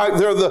seem like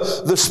they're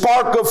the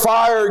spark of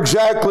fire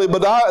exactly,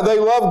 but they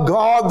love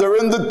God, they're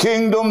in the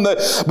kingdom,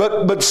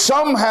 but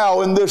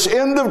somehow in this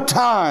end of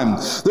time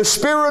the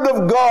Spirit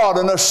of God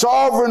in a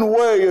sovereign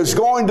way is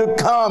going to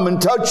come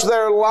and touch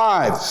their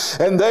life,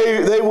 and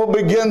they will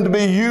begin to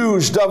be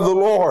used of the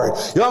Lord.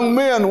 Young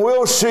men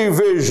will see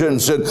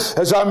visions, and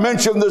as I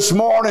mentioned this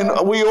morning,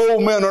 we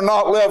old men are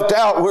not left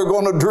out. We're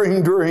going to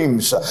dream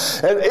dreams.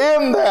 And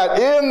in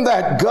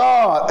that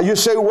God, you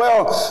say,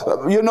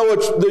 well, you know,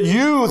 it's the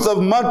youth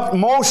of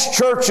most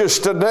churches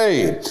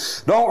today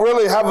don't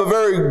really have a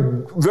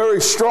very, very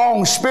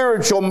strong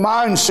spiritual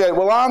mindset.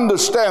 Well, I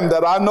understand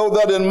that. I know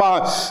that in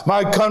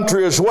my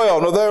country as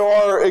well. Now, there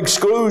are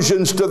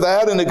exclusions to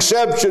that and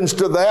exceptions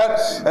to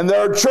that, and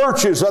there are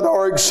churches that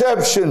are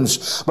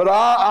exceptions. But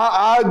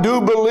I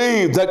do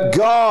believe that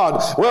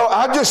God, well,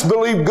 I just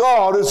believe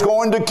God is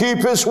going to keep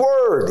his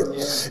word.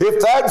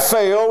 If that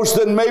fails,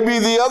 then maybe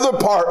the other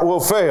part will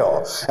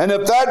fail. And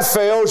if that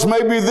fails,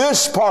 maybe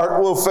this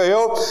part will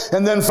fail.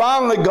 And then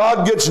finally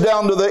God gets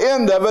down to the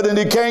end of it and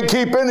he can't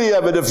keep any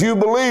of it. If you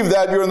believe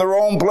that, you're in the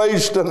wrong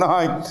place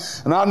tonight.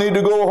 And I need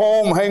to go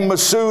home, hang my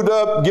suit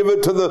up, give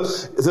it to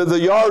the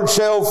yard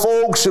sale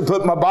folks and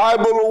put my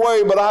Bible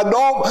away. But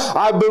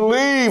I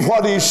believe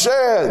what he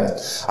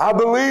said. I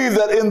believe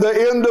that in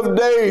the end of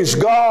days,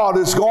 God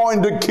is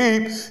going to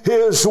keep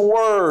his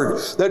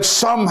word, that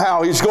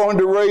somehow he's going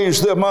to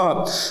raise them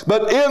up.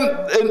 But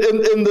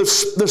in the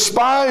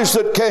spies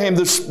that came,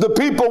 the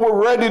people were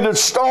ready to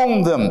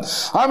stone them.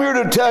 I'm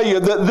here to tell you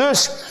that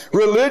this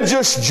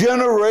religious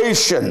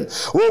generation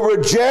will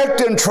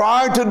reject and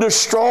try to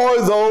destroy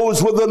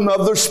those with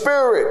another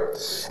spirit,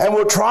 and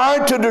will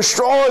try to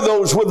destroy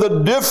those with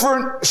a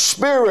different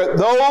spirit.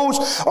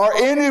 Those are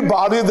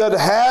anybody that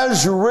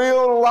has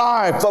real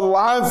life, the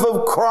life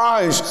of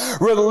Christ.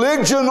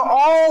 Religion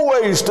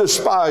always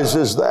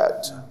despises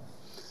that.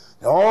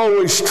 It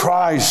always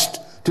tries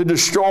to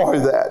destroy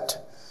that.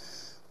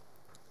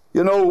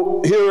 You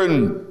know, here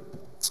in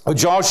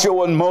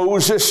Joshua and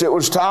Moses, it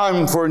was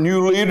time for a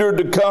new leader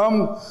to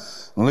come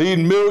and lead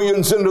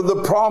millions into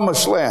the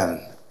promised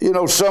land. You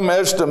know, some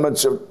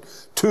estimates of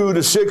 2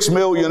 to 6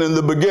 million in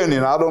the beginning.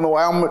 I don't know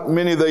how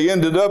many they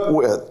ended up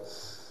with.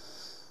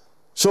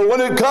 So when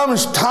it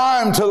comes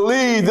time to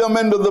lead them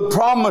into the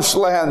promised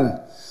land,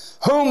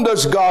 whom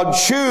does God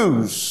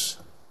choose?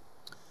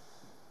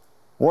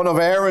 One of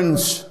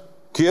Aaron's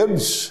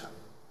kids?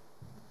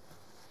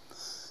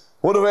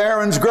 One of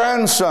Aaron's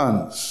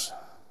grandsons?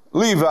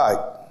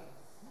 Levite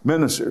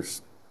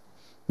ministers?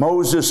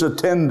 Moses'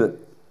 attendant?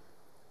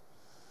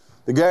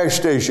 The gas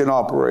station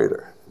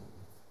operator?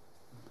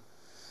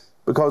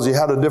 Because he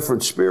had a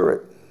different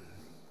spirit.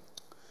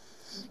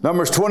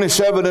 Numbers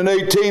 27 and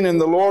 18, and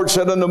the Lord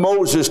said unto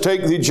Moses,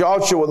 Take thee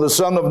Joshua the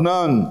son of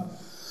Nun,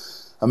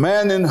 a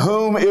man in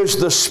whom is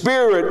the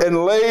Spirit,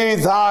 and lay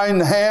thine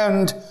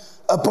hand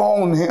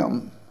upon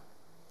him.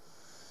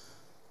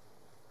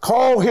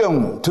 Call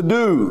him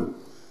to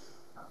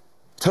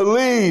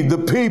lead the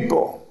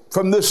people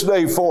from this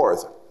day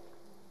forth.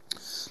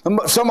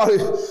 Somebody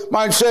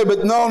might say,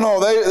 but no,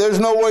 there's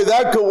no way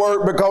that could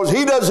work because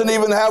he doesn't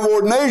even have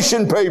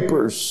ordination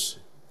papers.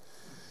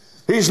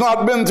 He's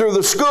not been through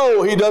the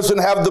school. He doesn't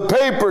have the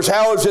papers.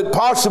 How is it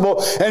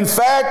possible? In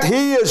fact,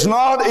 he is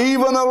not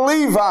even a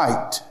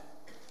Levite.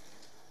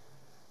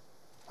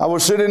 I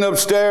was sitting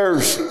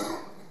upstairs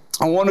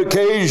on one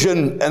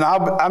occasion, and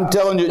I'm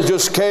telling you, it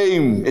just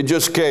came. It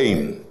just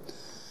came.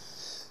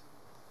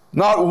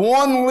 Not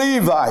one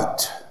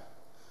Levite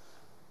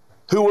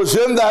who was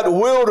in that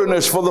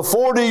wilderness for the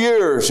 40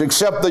 years,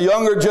 except the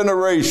younger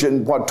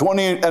generation,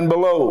 20 and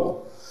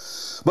below.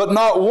 But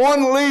not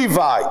one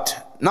Levite,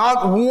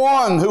 not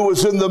one who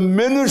was in the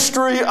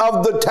ministry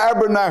of the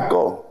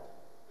tabernacle,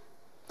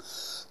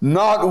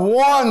 not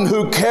one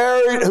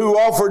who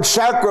offered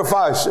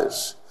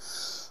sacrifices,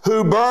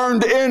 who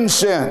burned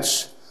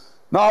incense,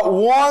 not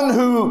one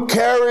who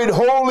carried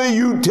holy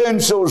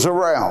utensils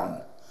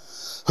around,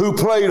 who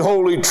played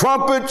holy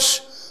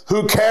trumpets,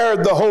 who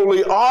carried the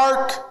holy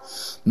ark,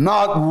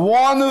 not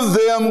one of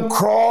them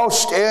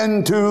crossed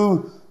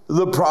into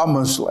the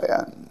promised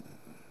land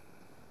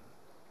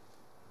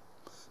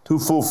to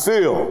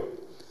fulfill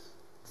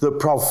the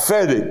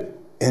prophetic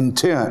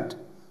intent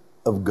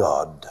of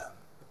God.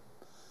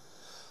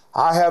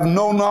 I have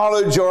no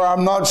knowledge, or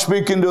I'm not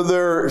speaking to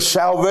their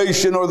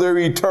salvation or their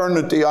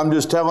eternity. I'm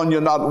just telling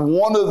you, not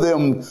one of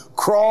them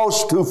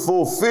crossed to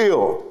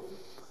fulfill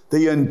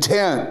the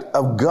intent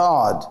of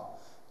God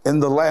in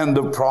the land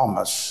of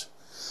promise,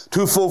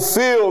 to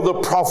fulfill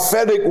the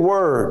prophetic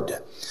word.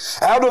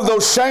 Out of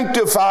those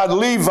sanctified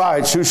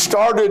Levites who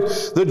started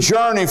the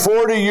journey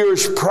 40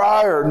 years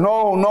prior,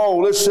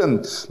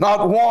 listen,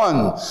 not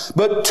one,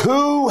 but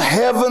two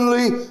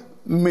heavenly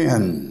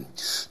men,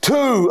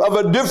 two of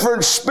a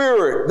different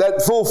spirit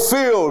that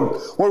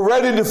were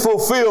ready to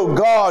fulfill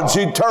God's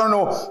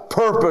eternal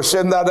purpose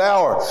in that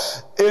hour.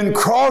 In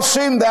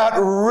crossing that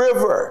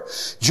river,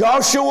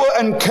 Joshua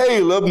and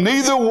Caleb,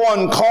 neither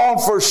one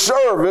called for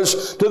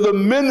service to the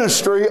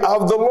ministry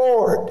of the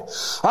Lord.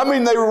 I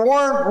mean, they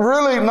weren't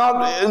really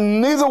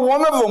neither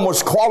one of them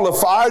was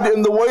qualified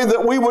in the way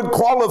that we would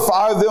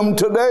qualify them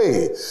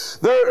today.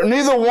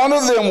 Neither one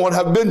of them would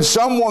have been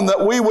someone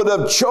that we would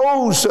have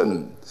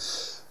chosen.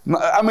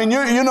 I mean,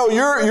 you're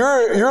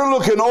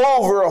looking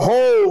over a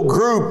whole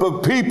group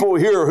of people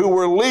here who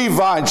were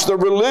Levites, the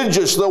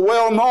religious, the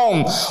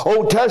well-known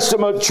Old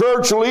Testament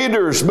church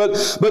leaders, but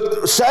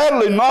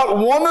sadly, not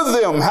one of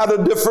them had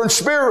a different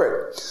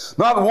spirit.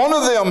 Not one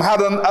of them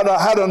had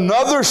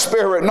another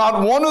spirit.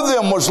 Not one of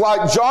them was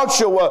like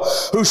Joshua,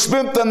 who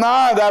spent the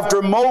night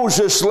after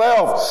Moses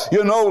left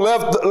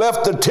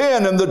the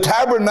tent and the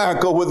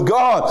tabernacle with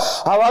God.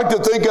 I like to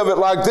think of it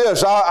like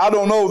this. I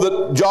don't know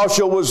that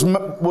Joshua was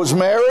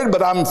married,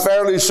 but I'm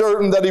fairly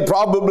certain that he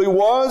probably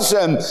was.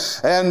 And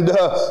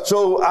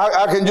so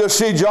I can just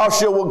see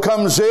Joshua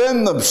comes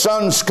in, the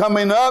sun's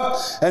coming up,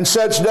 and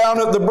sits down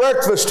at the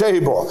breakfast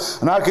table.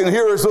 And I can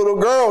hear his little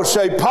girl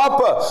say,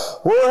 "Papa,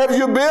 where have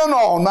you been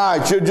all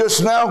night? You're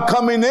just now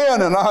coming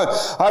in." And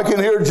I can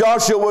hear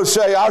Joshua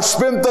say, "I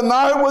spent the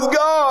night with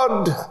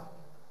God.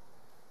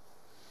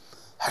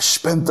 I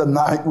spent the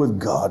night with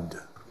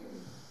God."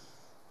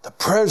 The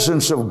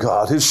presence of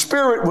God. His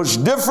spirit was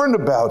different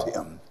about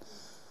him.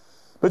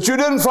 But you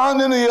didn't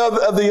find any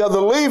of the other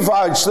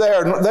Levites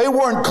there. They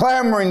weren't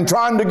clamoring,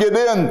 trying to get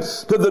in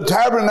to the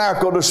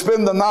tabernacle to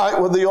spend the night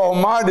with the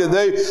Almighty.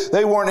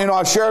 They weren't,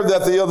 I shared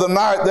that the other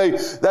night.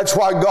 That's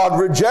why God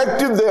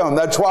rejected them.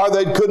 That's why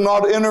they could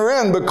not enter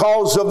in,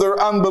 because of their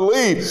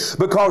unbelief.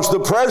 Because the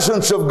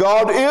presence of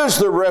God is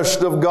the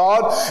rest of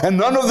God. And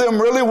none of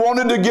them really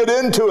wanted to get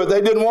into it.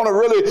 They didn't want to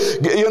really,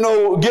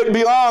 get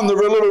beyond the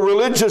little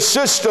religious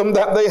system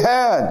that they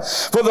had.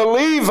 For the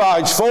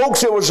Levites,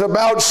 folks, it was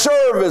about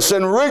service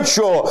and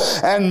ritual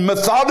and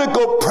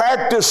methodical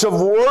practice of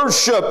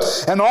worship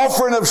and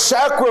offering of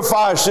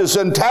sacrifices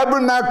and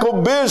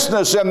tabernacle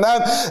business, and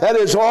that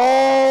is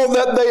all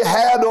that they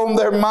had on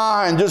their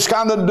mind, just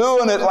kind of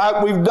doing it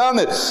like we've done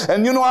it.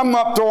 And I'm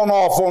not throwing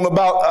off on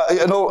about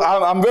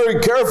I'm very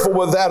careful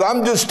with that.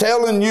 I'm just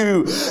telling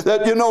you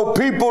that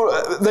people,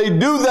 they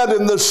do that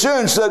in the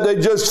sense that they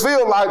just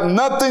feel like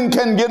nothing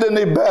can get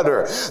any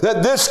better,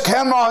 that this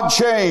cannot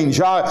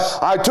change.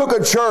 I took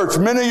a church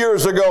many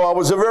years ago. I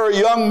was a very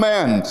young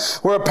man,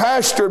 where a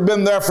pastor had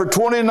been there for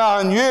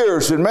 29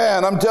 years. And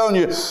man, I'm telling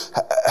you, the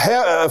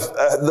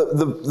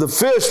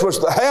fist was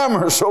the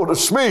hammer, so to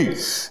speak.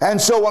 And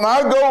so when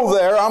I go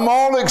there, I'm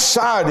all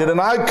excited,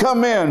 and I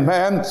come in,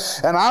 man,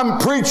 and I'm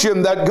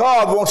preaching that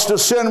God wants to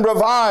send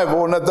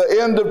revival. And at the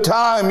end of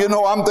time,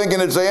 I'm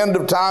thinking it's the end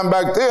of time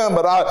back then,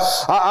 but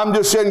I'm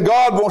just saying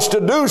God wants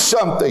to do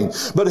something.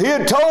 But he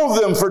had told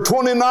them for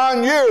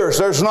 29 years,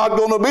 there's not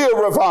going to be a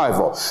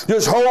revival.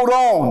 Just hold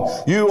on.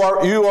 You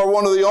are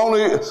one of the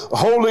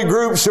holy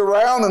groups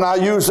around, and I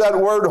use that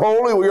word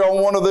holy. We are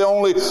on one of the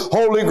only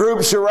holy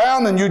groups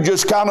around, and you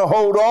just kind of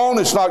hold on.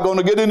 It's not going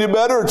to get any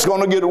better. It's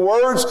going to get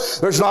worse.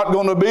 There's not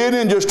going to be any,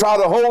 and just try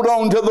to hold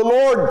on till the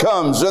Lord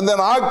comes. And then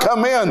I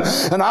come in,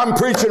 and I'm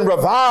preaching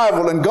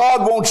revival, and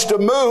God wants to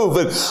move,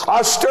 and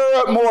I stir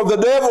up more of the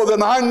devil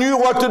than I knew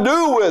what to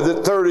do with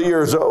at 30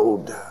 years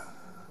old.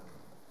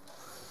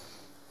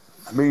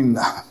 I mean,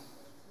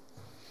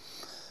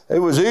 it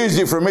was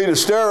easy for me to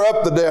stir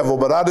up the devil,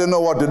 but I didn't know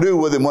what to do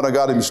with him when I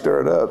got him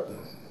stirred up.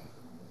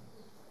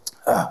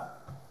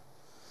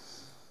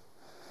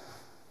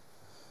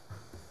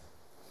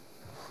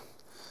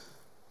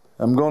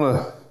 I'm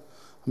going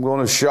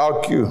to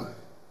shock you,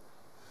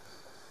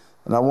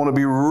 and I want to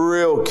be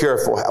real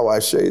careful how I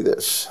say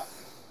this.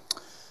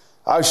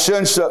 I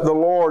sense that the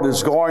Lord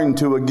is going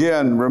to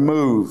again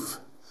remove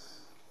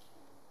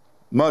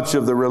much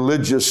of the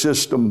religious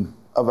system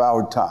of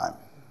our time.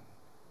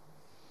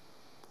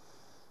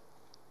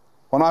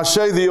 When I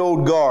say the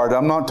old guard,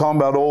 I'm not talking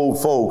about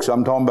old folks.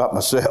 I'm talking about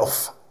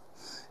myself,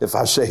 if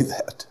I say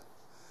that.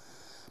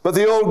 But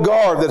the old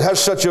guard that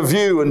has such a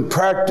view and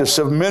practice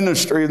of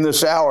ministry in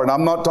this hour, and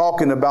I'm not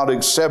talking about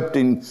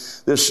accepting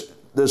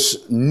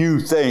this new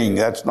thing.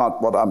 That's not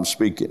what I'm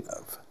speaking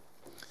of.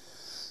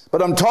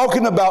 But I'm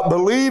talking about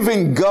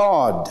believing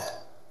God,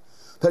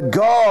 that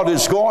God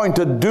is going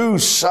to do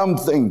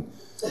something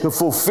to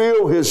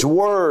fulfill His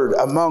word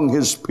among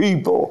His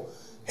people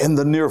in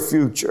the near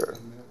future.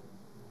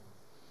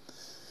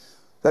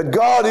 That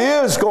God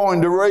is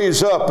going to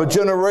raise up a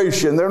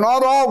generation. They're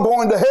not all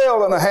going to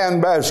hell in a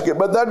handbasket,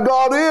 but that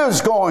God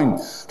is going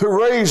to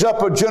raise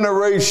up a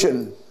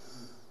generation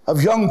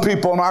of young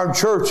people in our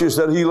churches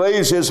that He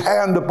lays His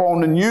hand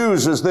upon and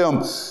uses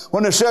them.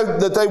 When it said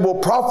that they will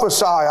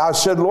prophesy, I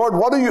said, Lord,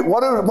 what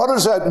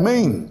does that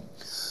mean?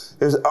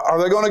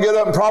 Are they going to get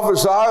up and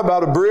prophesy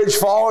about a bridge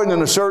falling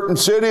in a certain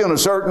city on a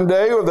certain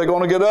day? Or are they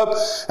going to get up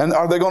and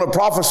are they going to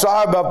prophesy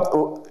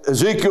about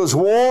Ezekiel's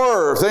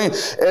war?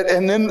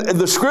 And then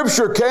the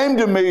scripture came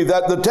to me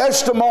that the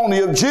testimony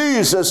of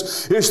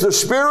Jesus is the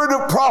spirit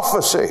of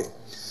prophecy.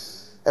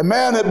 And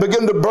man, it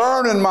began to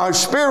burn in my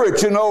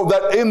spirit,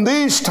 that in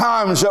these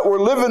times that we're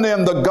living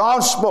in, the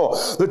gospel,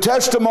 the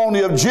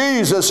testimony of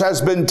Jesus has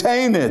been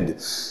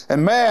tainted.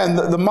 And man,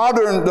 the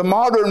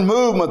modern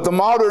movement, the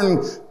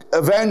modern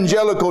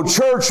evangelical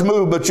church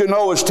movement,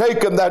 has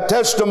taken that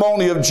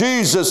testimony of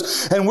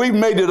Jesus and we've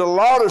made it a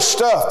lot of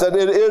stuff that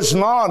it is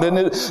not, and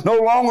it's no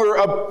longer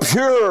a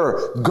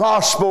pure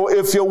gospel,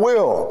 if you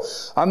will.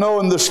 I know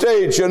in the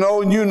States,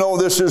 and you know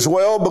this as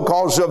well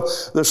because of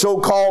the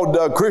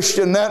so-called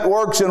Christian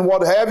networks and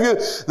what have you,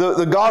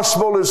 the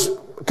gospel is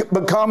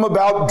become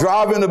about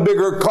driving a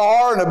bigger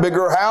car and a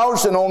bigger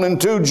house and owning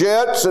 2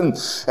 jets and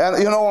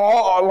a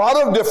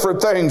lot of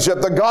different things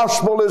that the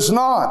gospel is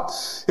not.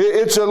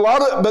 It's a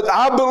lot of, but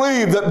I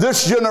believe that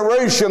this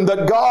generation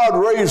that God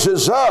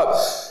raises up,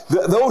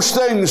 those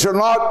things are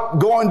not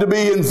going to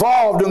be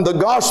involved in the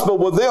gospel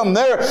with them.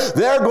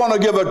 They're going to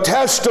give a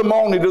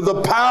testimony to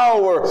the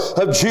power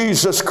of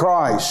Jesus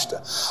Christ.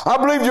 I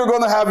believe you're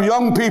going to have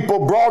young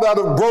people brought out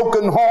of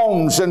broken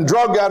homes and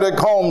drug addict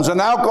homes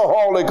and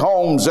alcoholic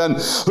homes and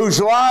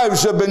whose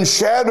lives have been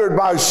shattered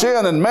by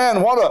sin. And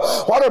man,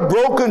 what a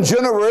broken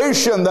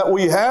generation that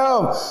we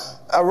have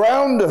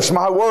around us.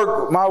 My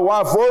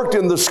wife worked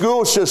in the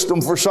school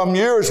system for some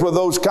years with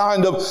those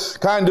kind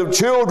of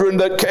children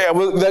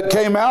that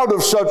came out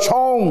of such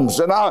homes,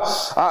 and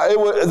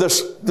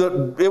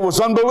it was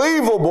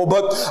unbelievable.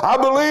 But I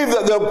believe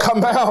that they'll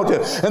come out.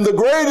 And the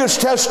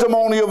greatest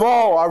testimony of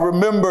all, I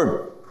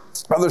remember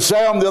Brother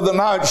Sam the other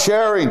night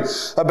sharing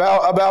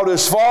about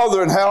his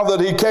father and how that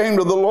he came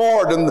to the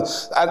Lord, and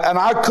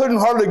I couldn't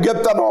hardly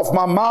get that off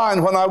my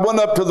mind when I went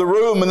up to the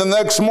room, and the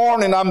next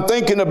morning I'm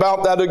thinking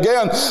about that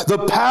again,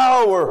 the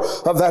power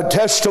of that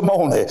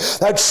testimony,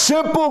 that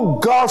simple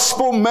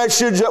gospel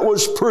message that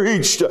was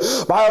preached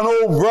by an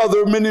old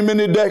brother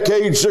many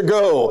decades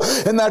ago,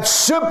 and that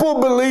simple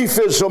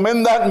beliefism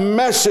in that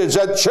message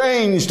that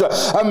changed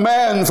a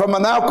man from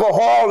an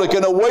alcoholic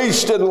and a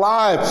wasted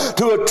life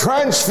to a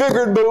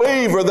transfigured believer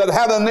that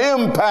had an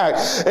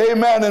impact,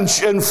 amen,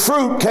 and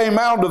fruit came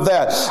out of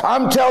that.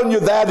 I'm telling you,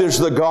 that is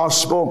the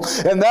gospel,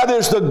 and that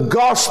is the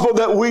gospel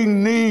that we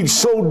need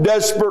so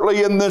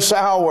desperately in this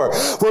hour,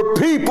 for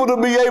people to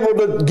be able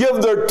to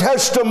give their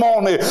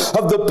testimony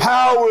of the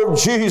power of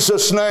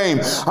Jesus' name.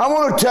 I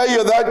want to tell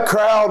you, that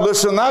crowd,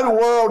 listen, that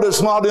world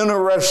is not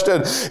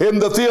interested in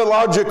the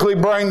theologically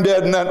brain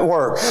dead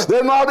network.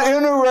 They're not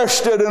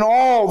interested in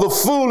all the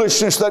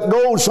foolishness that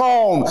goes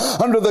on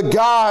under the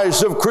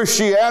guise of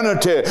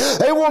Christianity.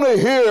 They want to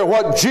hear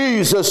what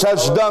Jesus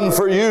has done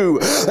for you.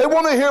 They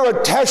want to hear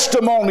a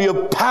testimony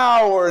of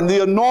power and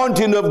the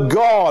anointing of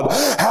God,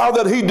 how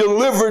that He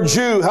delivered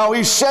you, how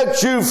He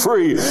set you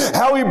free,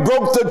 how He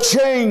broke the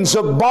chains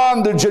of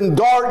bondage and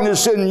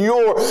darkness in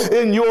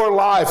your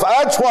life.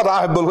 That's what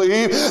I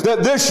believe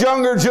that this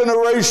younger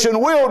generation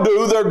will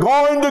do. They're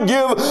going to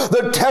give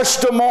the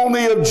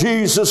testimony of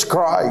Jesus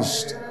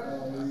Christ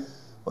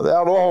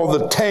without all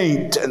the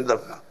taint and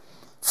the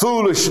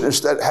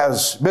foolishness that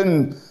has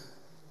been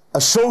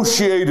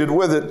associated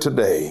with it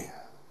today.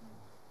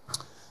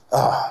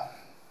 I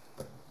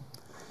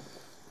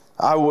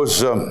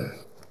was I'm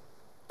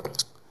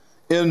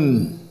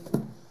getting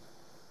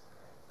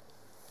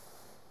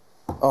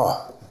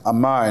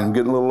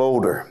a little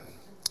older.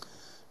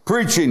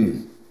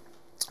 Preaching,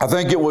 I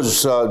think it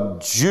was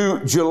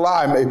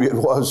July, maybe it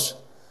was.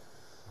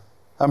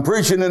 I'm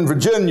preaching in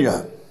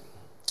Virginia.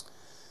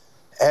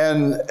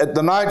 And at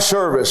the night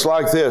service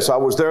like this, I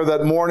was there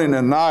that morning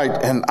and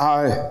night, and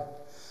I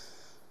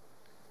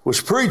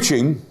was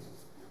preaching.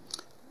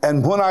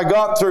 And when I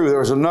got through, there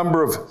was a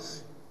number of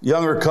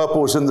younger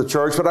couples in the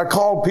church, but I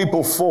called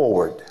people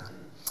forward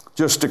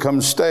just to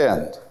come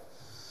stand.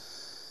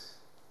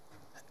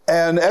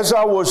 And as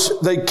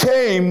they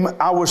came,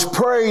 I was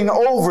praying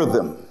over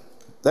them.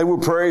 They were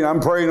praying, I'm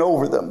praying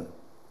over them.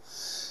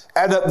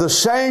 And at the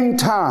same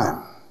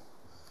time,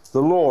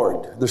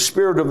 the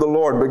Spirit of the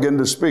Lord began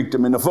to speak to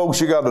me. Now,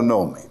 folks, you got to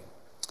know me.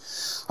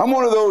 I'm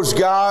one of those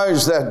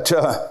guys that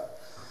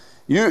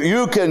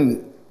you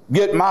can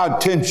get my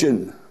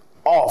attention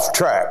off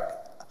track.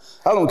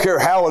 I don't care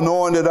how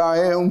anointed I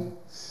am.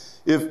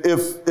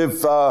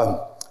 If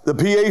the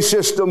PA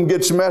system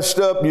gets messed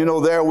up, you know,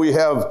 there we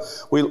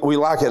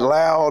like it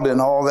loud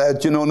and all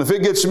that, you know, and if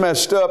it gets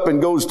messed up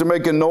and goes to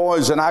making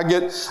noise and I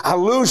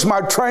lose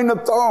my train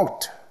of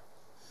thought.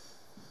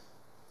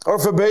 Or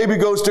if a baby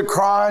goes to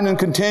crying and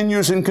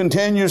continues and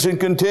continues and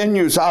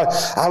continues,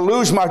 I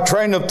lose my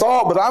train of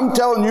thought. But I'm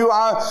telling you,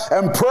 I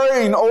am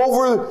praying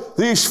over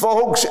these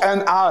folks,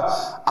 and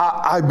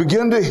I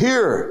begin to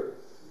hear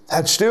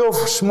that still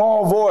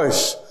small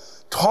voice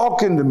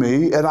talking to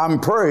me, and I'm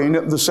praying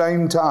at the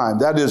same time.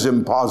 That is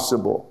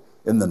impossible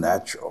in the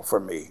natural for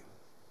me.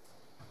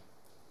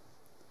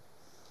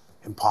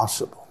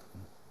 Impossible.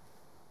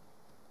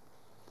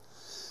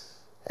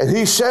 And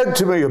he said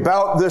to me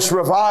about this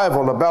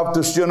revival, about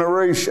this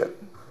generation.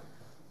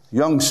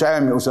 Young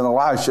Samuels and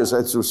Elishas,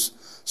 that was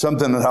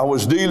something that I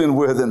was dealing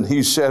with, and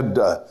he said,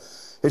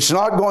 it's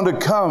not going to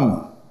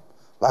come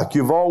like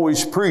you've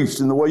always preached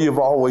and the way you've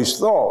always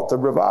thought, the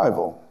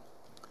revival.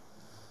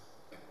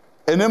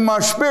 And in my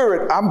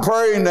spirit, I'm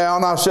praying now,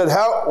 and I said,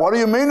 what do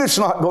you mean it's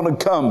not going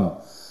to come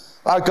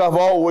like I've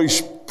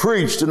always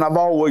preached and I've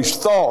always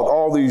thought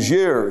all these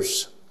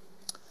years?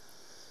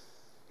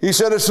 He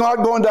said, it's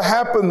not going to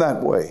happen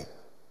that way.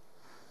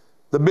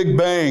 The Big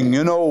Bang,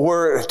 you know,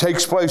 where it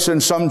takes place in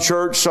some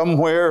church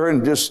somewhere,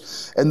 and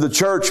the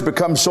church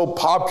becomes so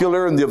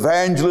popular, and the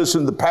evangelist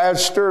and the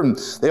pastor, and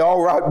they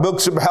all write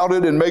books about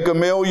it and make $1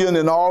 million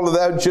and all of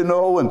that, you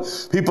know, and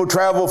people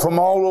travel from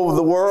all over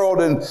the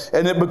world,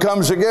 and it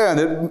becomes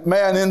again,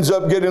 man ends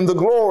up getting the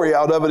glory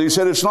out of it. He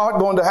said, it's not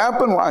going to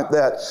happen like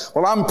that.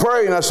 Well, I'm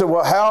praying. I said,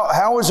 well,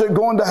 how is it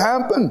going to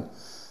happen?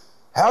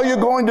 How are you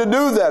going to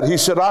do that? He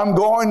said, I'm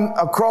going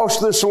across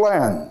this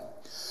land.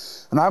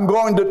 And I'm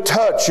going to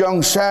touch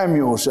young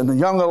Samuels and the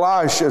young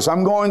Elishas.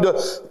 I'm going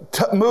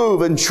to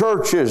move in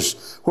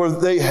churches where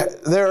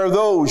there are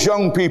those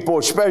young people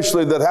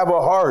especially that have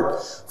a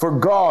heart for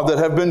God, that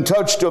have been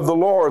touched of the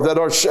Lord, that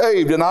are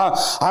saved. And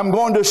I'm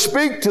going to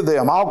speak to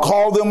them. I'll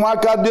call them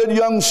like I did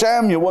young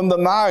Samuel in the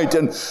night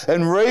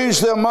and raise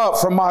them up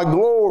for my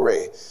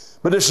glory.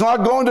 But it's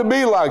not going to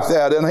be like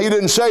that. And he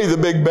didn't say the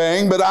Big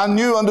Bang, but I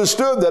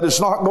understood that it's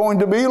not going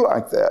to be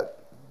like that.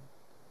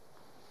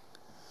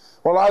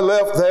 Well, I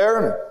left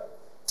there,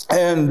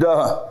 and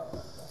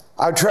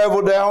I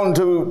traveled down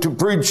to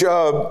preach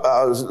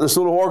this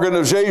little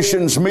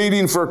organization's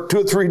meeting for 2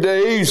 or 3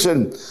 days.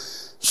 And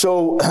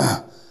so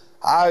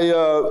I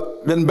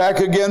been back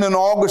again in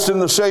August in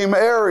the same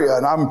area,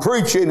 and I'm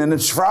preaching, and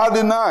it's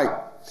Friday night.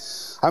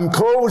 I'm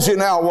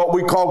closing out what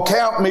we call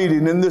camp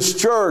meeting in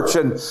this church,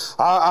 and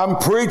I'm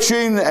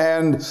preaching,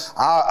 and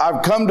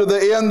I've come to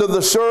the end of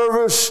the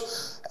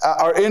service,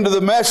 or into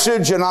the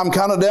message, and I'm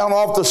kind of down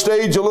off the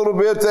stage a little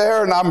bit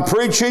there, and I'm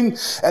preaching,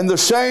 and the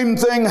same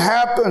thing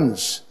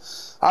happens.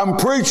 I'm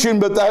preaching,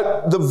 but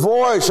the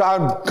voice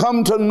I've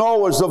come to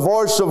know as the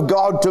voice of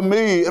God to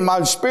me in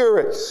my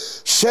spirit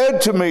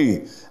said to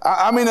me,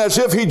 I mean, as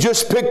if he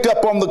just picked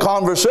up on the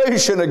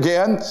conversation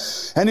again,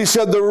 and he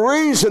said, the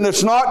reason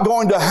it's not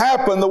going to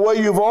happen the way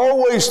you've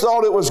always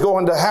thought it was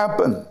going to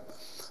happen,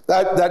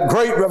 that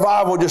great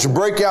revival just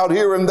break out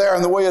here and there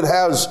in the way it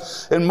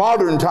has in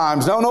modern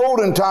times. Now, in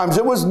olden times,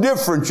 it was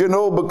different, you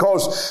know,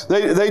 because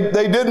they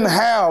didn't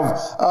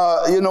have,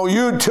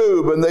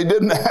 YouTube, and they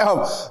didn't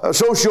have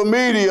social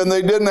media, and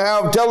they didn't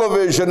have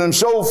television and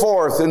so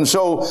forth. And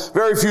so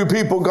very few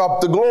people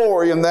got the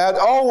glory in that.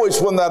 Always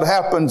when that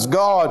happens,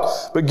 God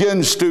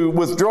begins to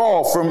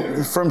withdraw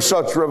from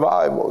such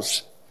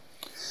revivals.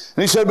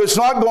 And he said, but it's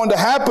not going to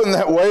happen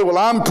that way. Well,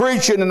 I'm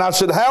preaching, and I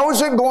said, how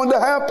is it going to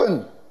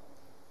happen?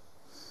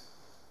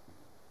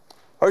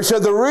 Or he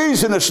said, the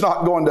reason it's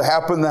not going to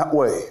happen that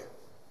way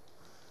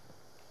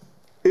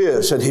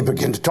is, and he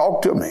began to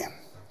talk to me.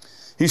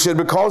 He said,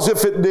 because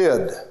if it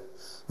did,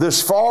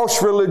 this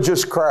false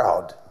religious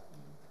crowd,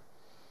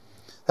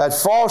 that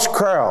false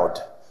crowd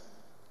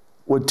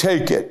would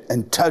take it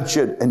and touch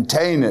it and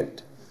taint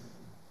it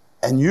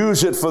and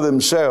use it for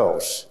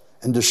themselves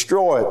and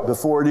destroy it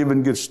before it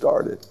even gets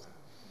started.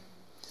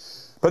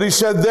 But he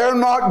said they're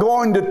not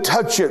going to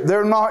touch it.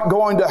 They're not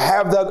going to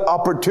have that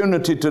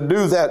opportunity to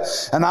do that.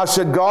 And I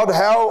said, God,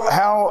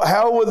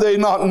 how would they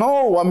not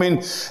know? I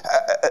mean,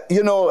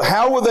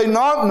 how would they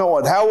not know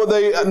it? How would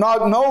they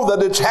not know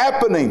that it's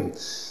happening?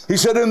 He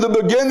said, in the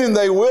beginning,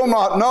 they will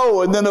not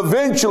know. And then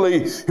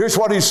eventually, here's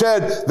what he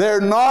said,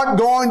 they're not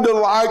going to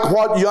like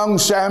what young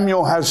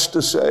Samuel has to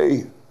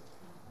say.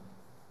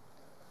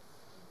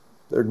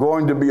 They're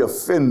going to be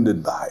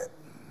offended by it.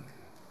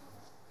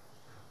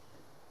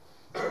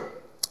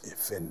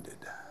 Offended.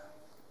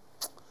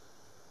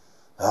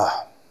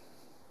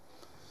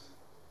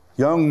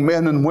 Young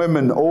men and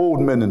women, old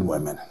men and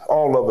women,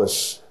 all of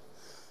us,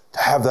 to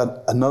have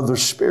that another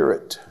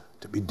spirit,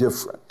 to be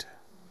different.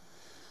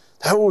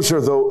 Those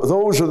are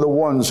the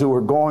ones who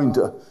are going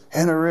to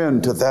enter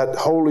into that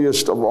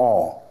holiest of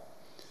all.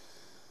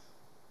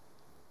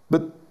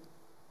 But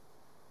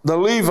the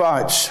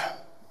Levites,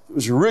 it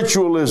was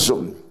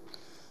ritualism,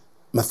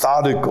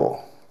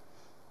 methodical,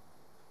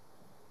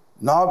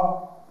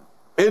 not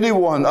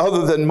anyone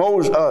other than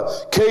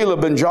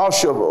Caleb and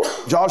Joshua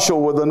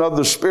with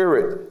another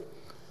spirit.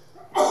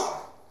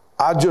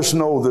 I just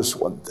know this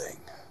one thing,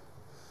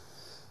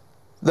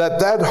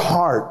 that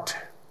heart,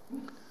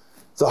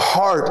 the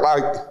heart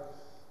like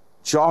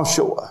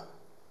Joshua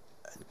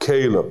and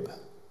Caleb,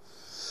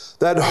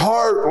 that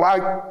heart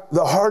like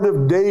the heart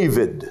of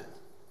David,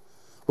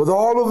 with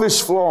all of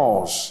his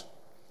flaws,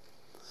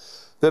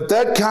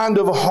 that kind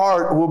of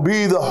heart will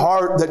be the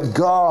heart that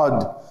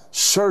God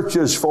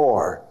searches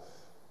for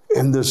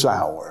in this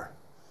hour.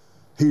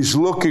 He's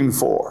looking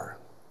for.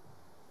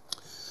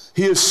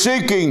 He is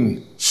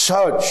seeking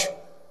such.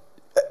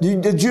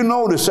 Did you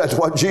notice that's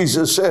what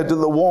Jesus said to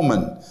the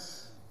woman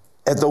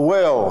at the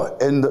well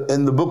in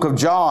the book of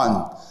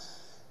John?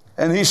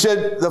 And he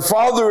said, the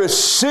Father is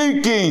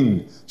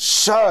seeking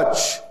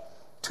such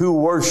to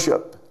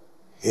worship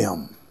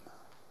him.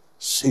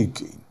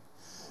 Seeking.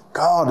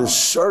 God is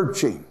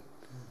searching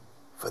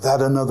for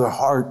that another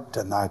heart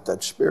tonight,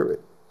 that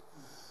spirit.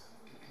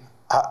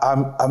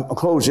 I'm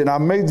closing. I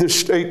made this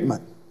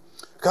statement.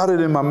 Got it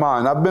in my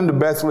mind. I've been to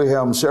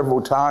Bethlehem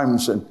several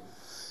times, and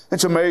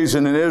it's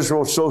amazing. In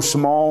Israel, it's so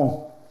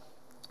small.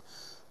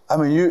 I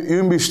mean, you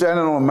can be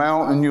standing on a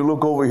mountain and you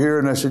look over here,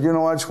 and I said,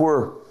 that's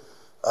where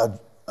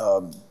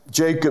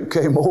Jacob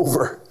came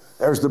over.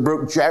 There's the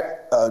brook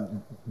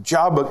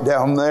Jabbok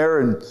down there,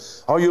 and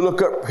you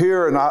look up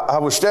here, and I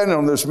was standing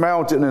on this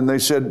mountain, and they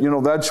said,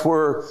 that's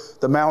where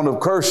the Mount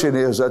of Cursing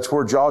is. That's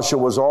where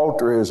Joshua's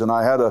altar is. And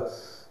I had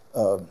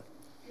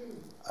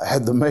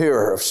the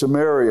mayor of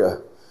Samaria.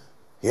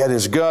 He had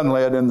his gun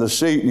laid in the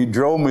seat, and he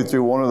drove me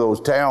through one of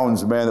those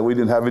towns, man, that we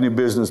didn't have any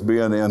business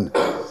being in.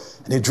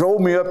 And he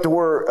drove me up to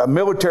where a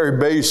military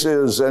base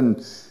is, and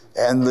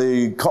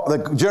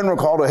the general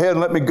called ahead and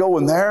let me go.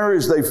 And there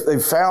is, they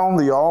found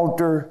the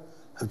altar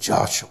of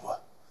Joshua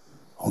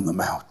on the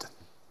mountain.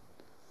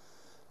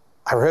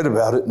 I read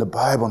about it in the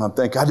Bible, and I'm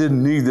thinking, I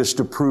didn't need this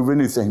to prove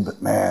anything, but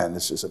man,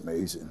 this is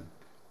amazing.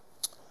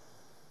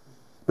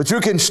 But you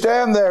can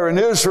stand there in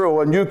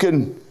Israel and you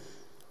can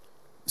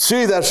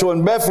see that. So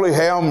in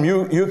Bethlehem,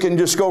 you can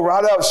just go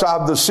right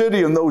outside the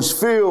city in those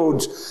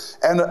fields,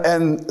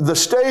 and the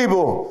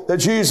stable that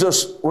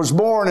Jesus was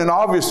born in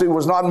obviously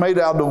was not made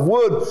out of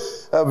wood,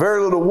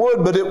 very little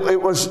wood, but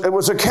it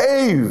was a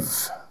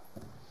cave.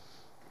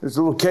 There's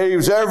little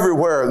caves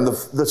everywhere, and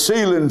the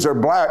ceilings are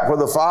black where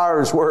the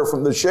fires were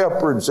from the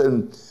shepherds.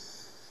 And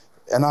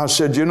I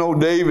said,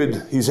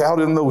 David, he's out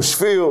in those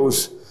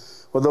fields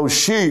with those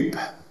sheep.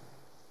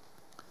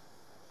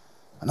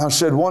 And I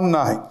said, one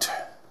night,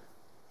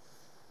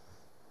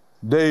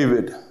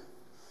 David,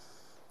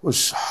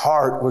 his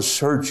heart was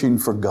searching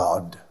for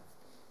God.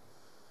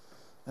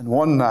 And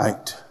one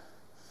night,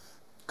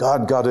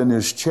 God got in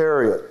his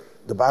chariot.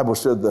 The Bible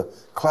said the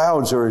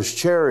clouds are his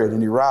chariot,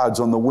 and he rides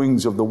on the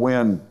wings of the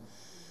wind.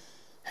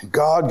 And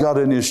God got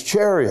in his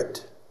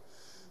chariot,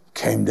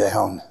 came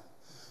down,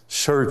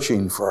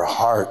 searching for a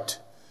heart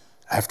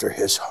after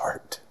his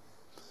heart.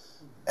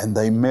 And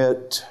they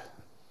met,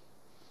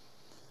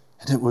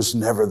 and it was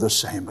never the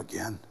same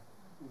again.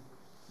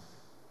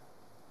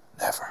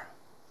 Never.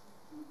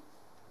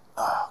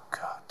 Oh,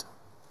 God.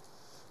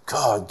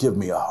 God, give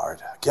me a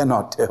heart. I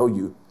cannot tell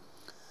you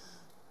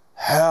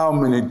how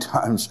many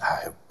times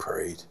I have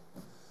prayed.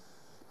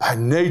 By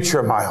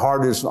nature, my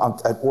heart is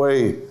not that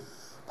way.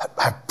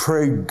 I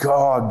pray,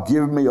 God,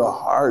 give me a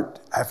heart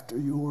after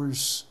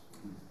yours.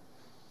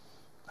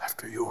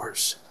 After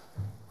yours.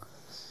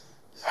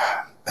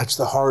 That's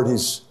the heart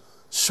he's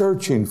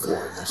searching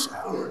for in this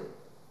hour.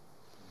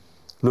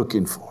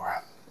 Looking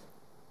for.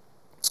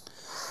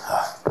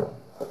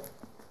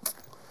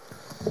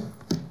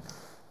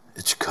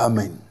 It's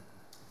coming.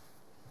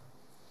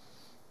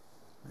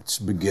 It's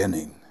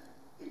beginning.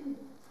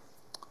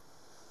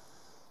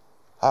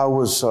 I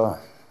was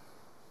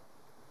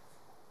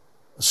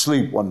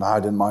asleep one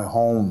night in my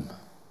home.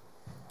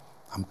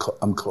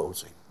 I'm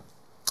closing.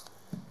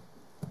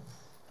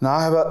 Now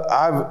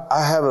I've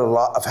had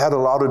a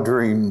lot of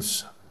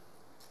dreams,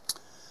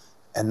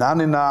 and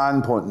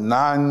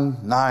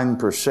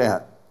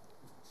 99.99%,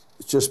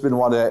 it's just been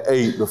what I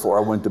ate before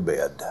I went to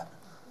bed.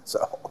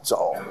 So it's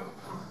all.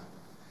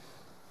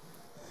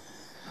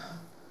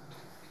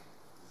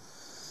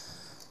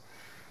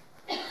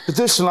 But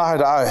this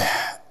night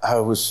I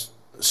was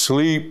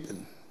asleep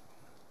and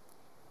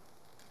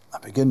I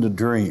began to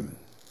dream.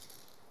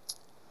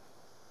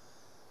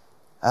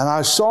 And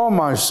I saw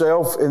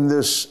myself in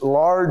this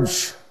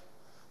large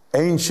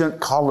ancient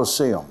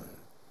Colosseum,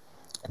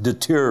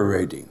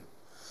 deteriorating,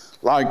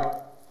 like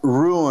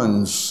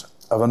ruins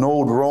of an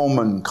old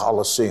Roman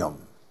Colosseum.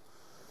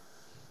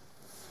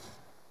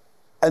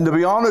 And to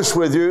be honest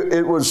with you,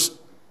 it was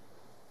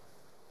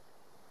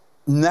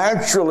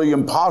naturally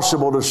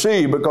impossible to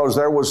see because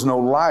there was no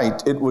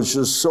light. It was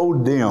just so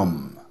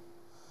dim.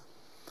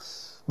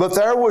 But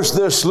there was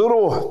this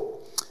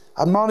little,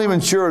 I'm not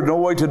even sure, no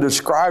way to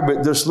describe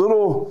it, this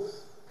little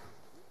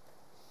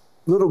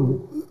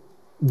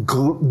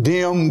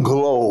dim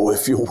glow,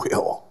 if you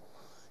will.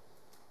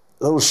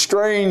 A little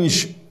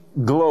strange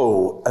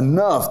glow,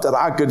 enough that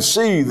I could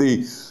see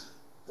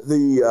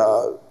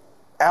the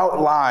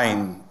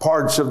outline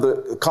parts of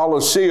the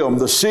Colosseum,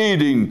 the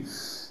seating,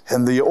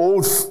 and the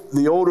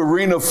old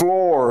arena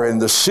floor,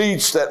 and the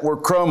seats that were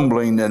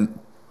crumbling, and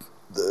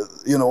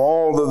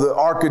all of the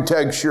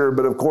architecture,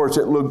 but of course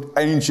it looked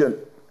ancient.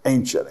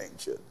 And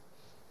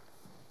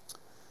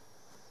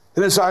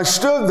as I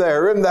stood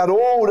there in that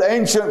old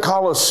ancient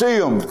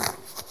Colosseum,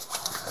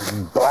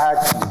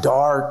 black and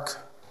dark,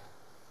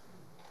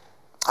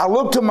 I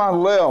looked to my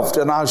left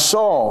and I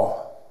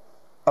saw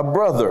a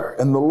brother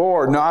in the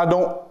Lord. Now I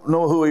don't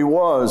know who he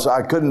was.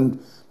 I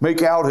couldn't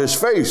make out his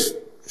face.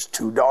 It was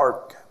too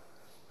dark.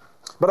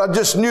 But I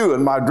just knew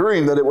in my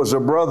dream that it was a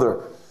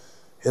brother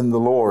in the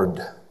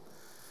Lord.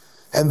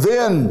 And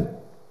then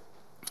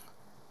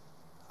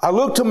I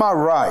looked to my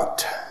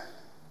right.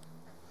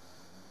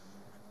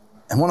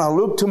 And when I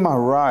looked to my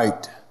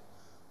right,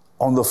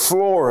 on the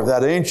floor of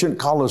that ancient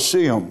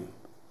Colosseum,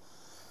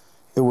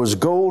 it was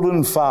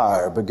golden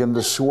fire began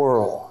to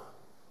swirl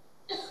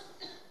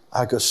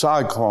like a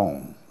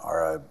cyclone,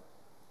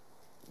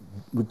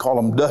 we call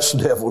them dust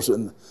devils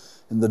in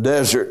the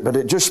desert, but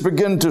it just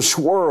began to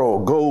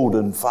swirl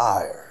golden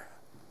fire,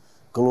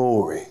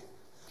 glory.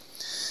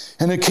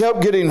 And it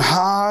kept getting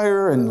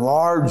higher and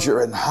larger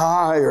and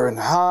higher and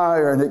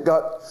higher, and it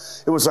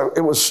was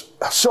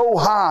so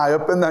high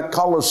up in that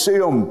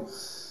Colosseum,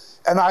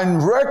 and I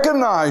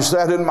recognized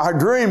that in my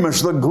dream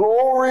as the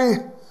glory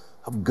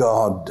of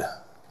God.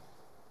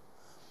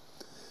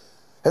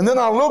 And then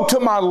I looked to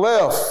my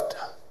left,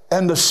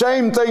 and the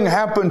same thing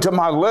happened to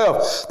my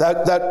left.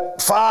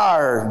 That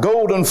fire,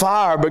 golden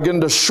fire, began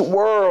to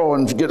swirl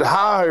and get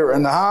higher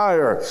and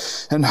higher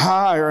and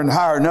higher and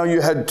higher. Now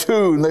you had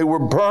two, and they were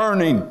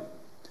burning.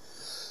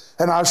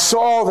 And I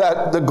saw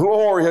that the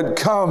glory had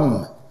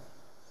come.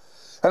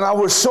 And I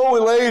was so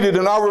elated,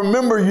 and I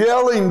remember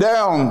yelling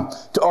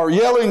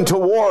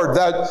toward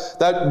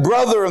that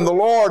brother in the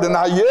Lord, and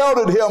I yelled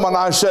at him and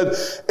I said,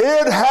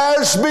 "It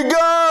has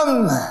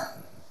begun.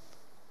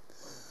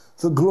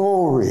 The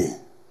glory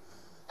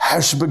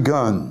has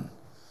begun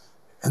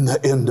in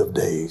the end of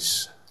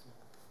days."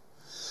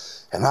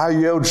 And I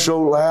yelled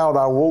so loud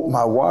I woke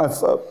my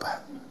wife up.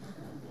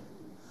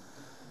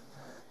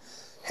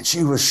 And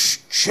she was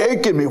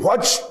shaking me.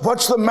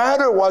 What's the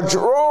matter? What's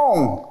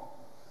wrong?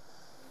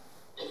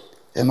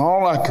 And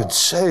all I could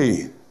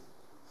say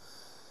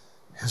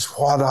is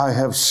what I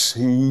have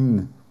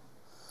seen.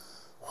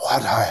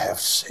 What I have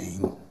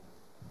seen.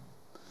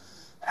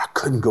 I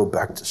couldn't go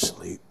back to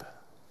sleep.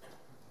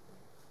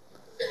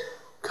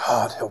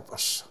 God help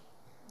us.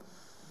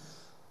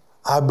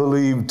 I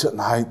believe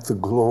tonight the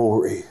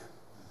glory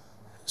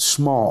is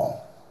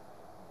small.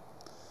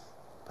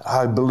 But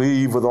I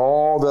believe with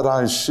all that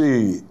I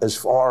see as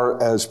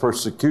far as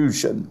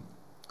persecution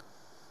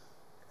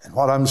and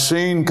what I'm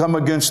seeing come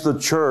against the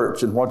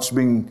church and what's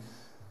been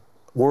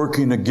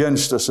working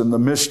against us in the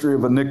mystery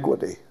of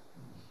iniquity,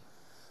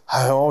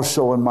 I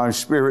also in my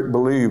spirit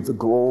believe the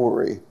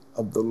glory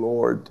of the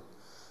Lord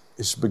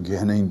is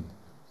beginning.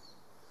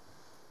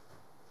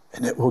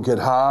 And it will get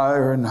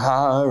higher and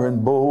higher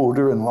and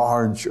bolder and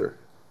larger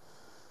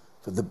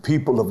for the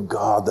people of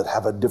God that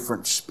have a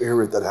different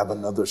spirit, that have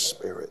another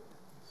spirit,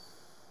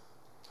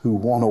 who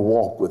want to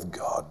walk with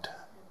God.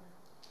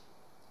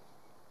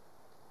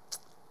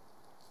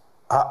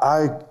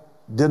 I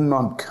did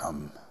not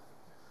come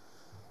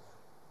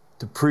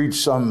to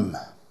preach some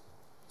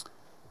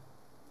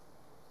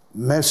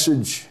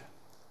message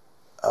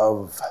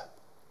to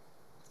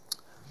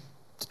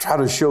try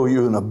to show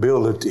you an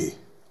ability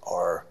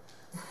or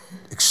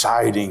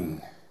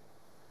exciting.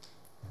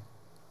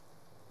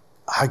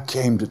 I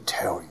came to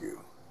tell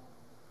you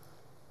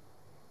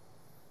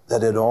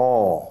that it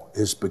all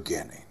is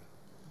beginning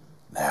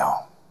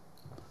now.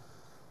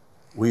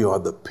 We are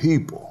the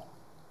people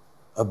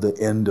of the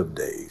end of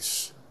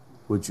days.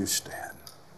 Would you stand?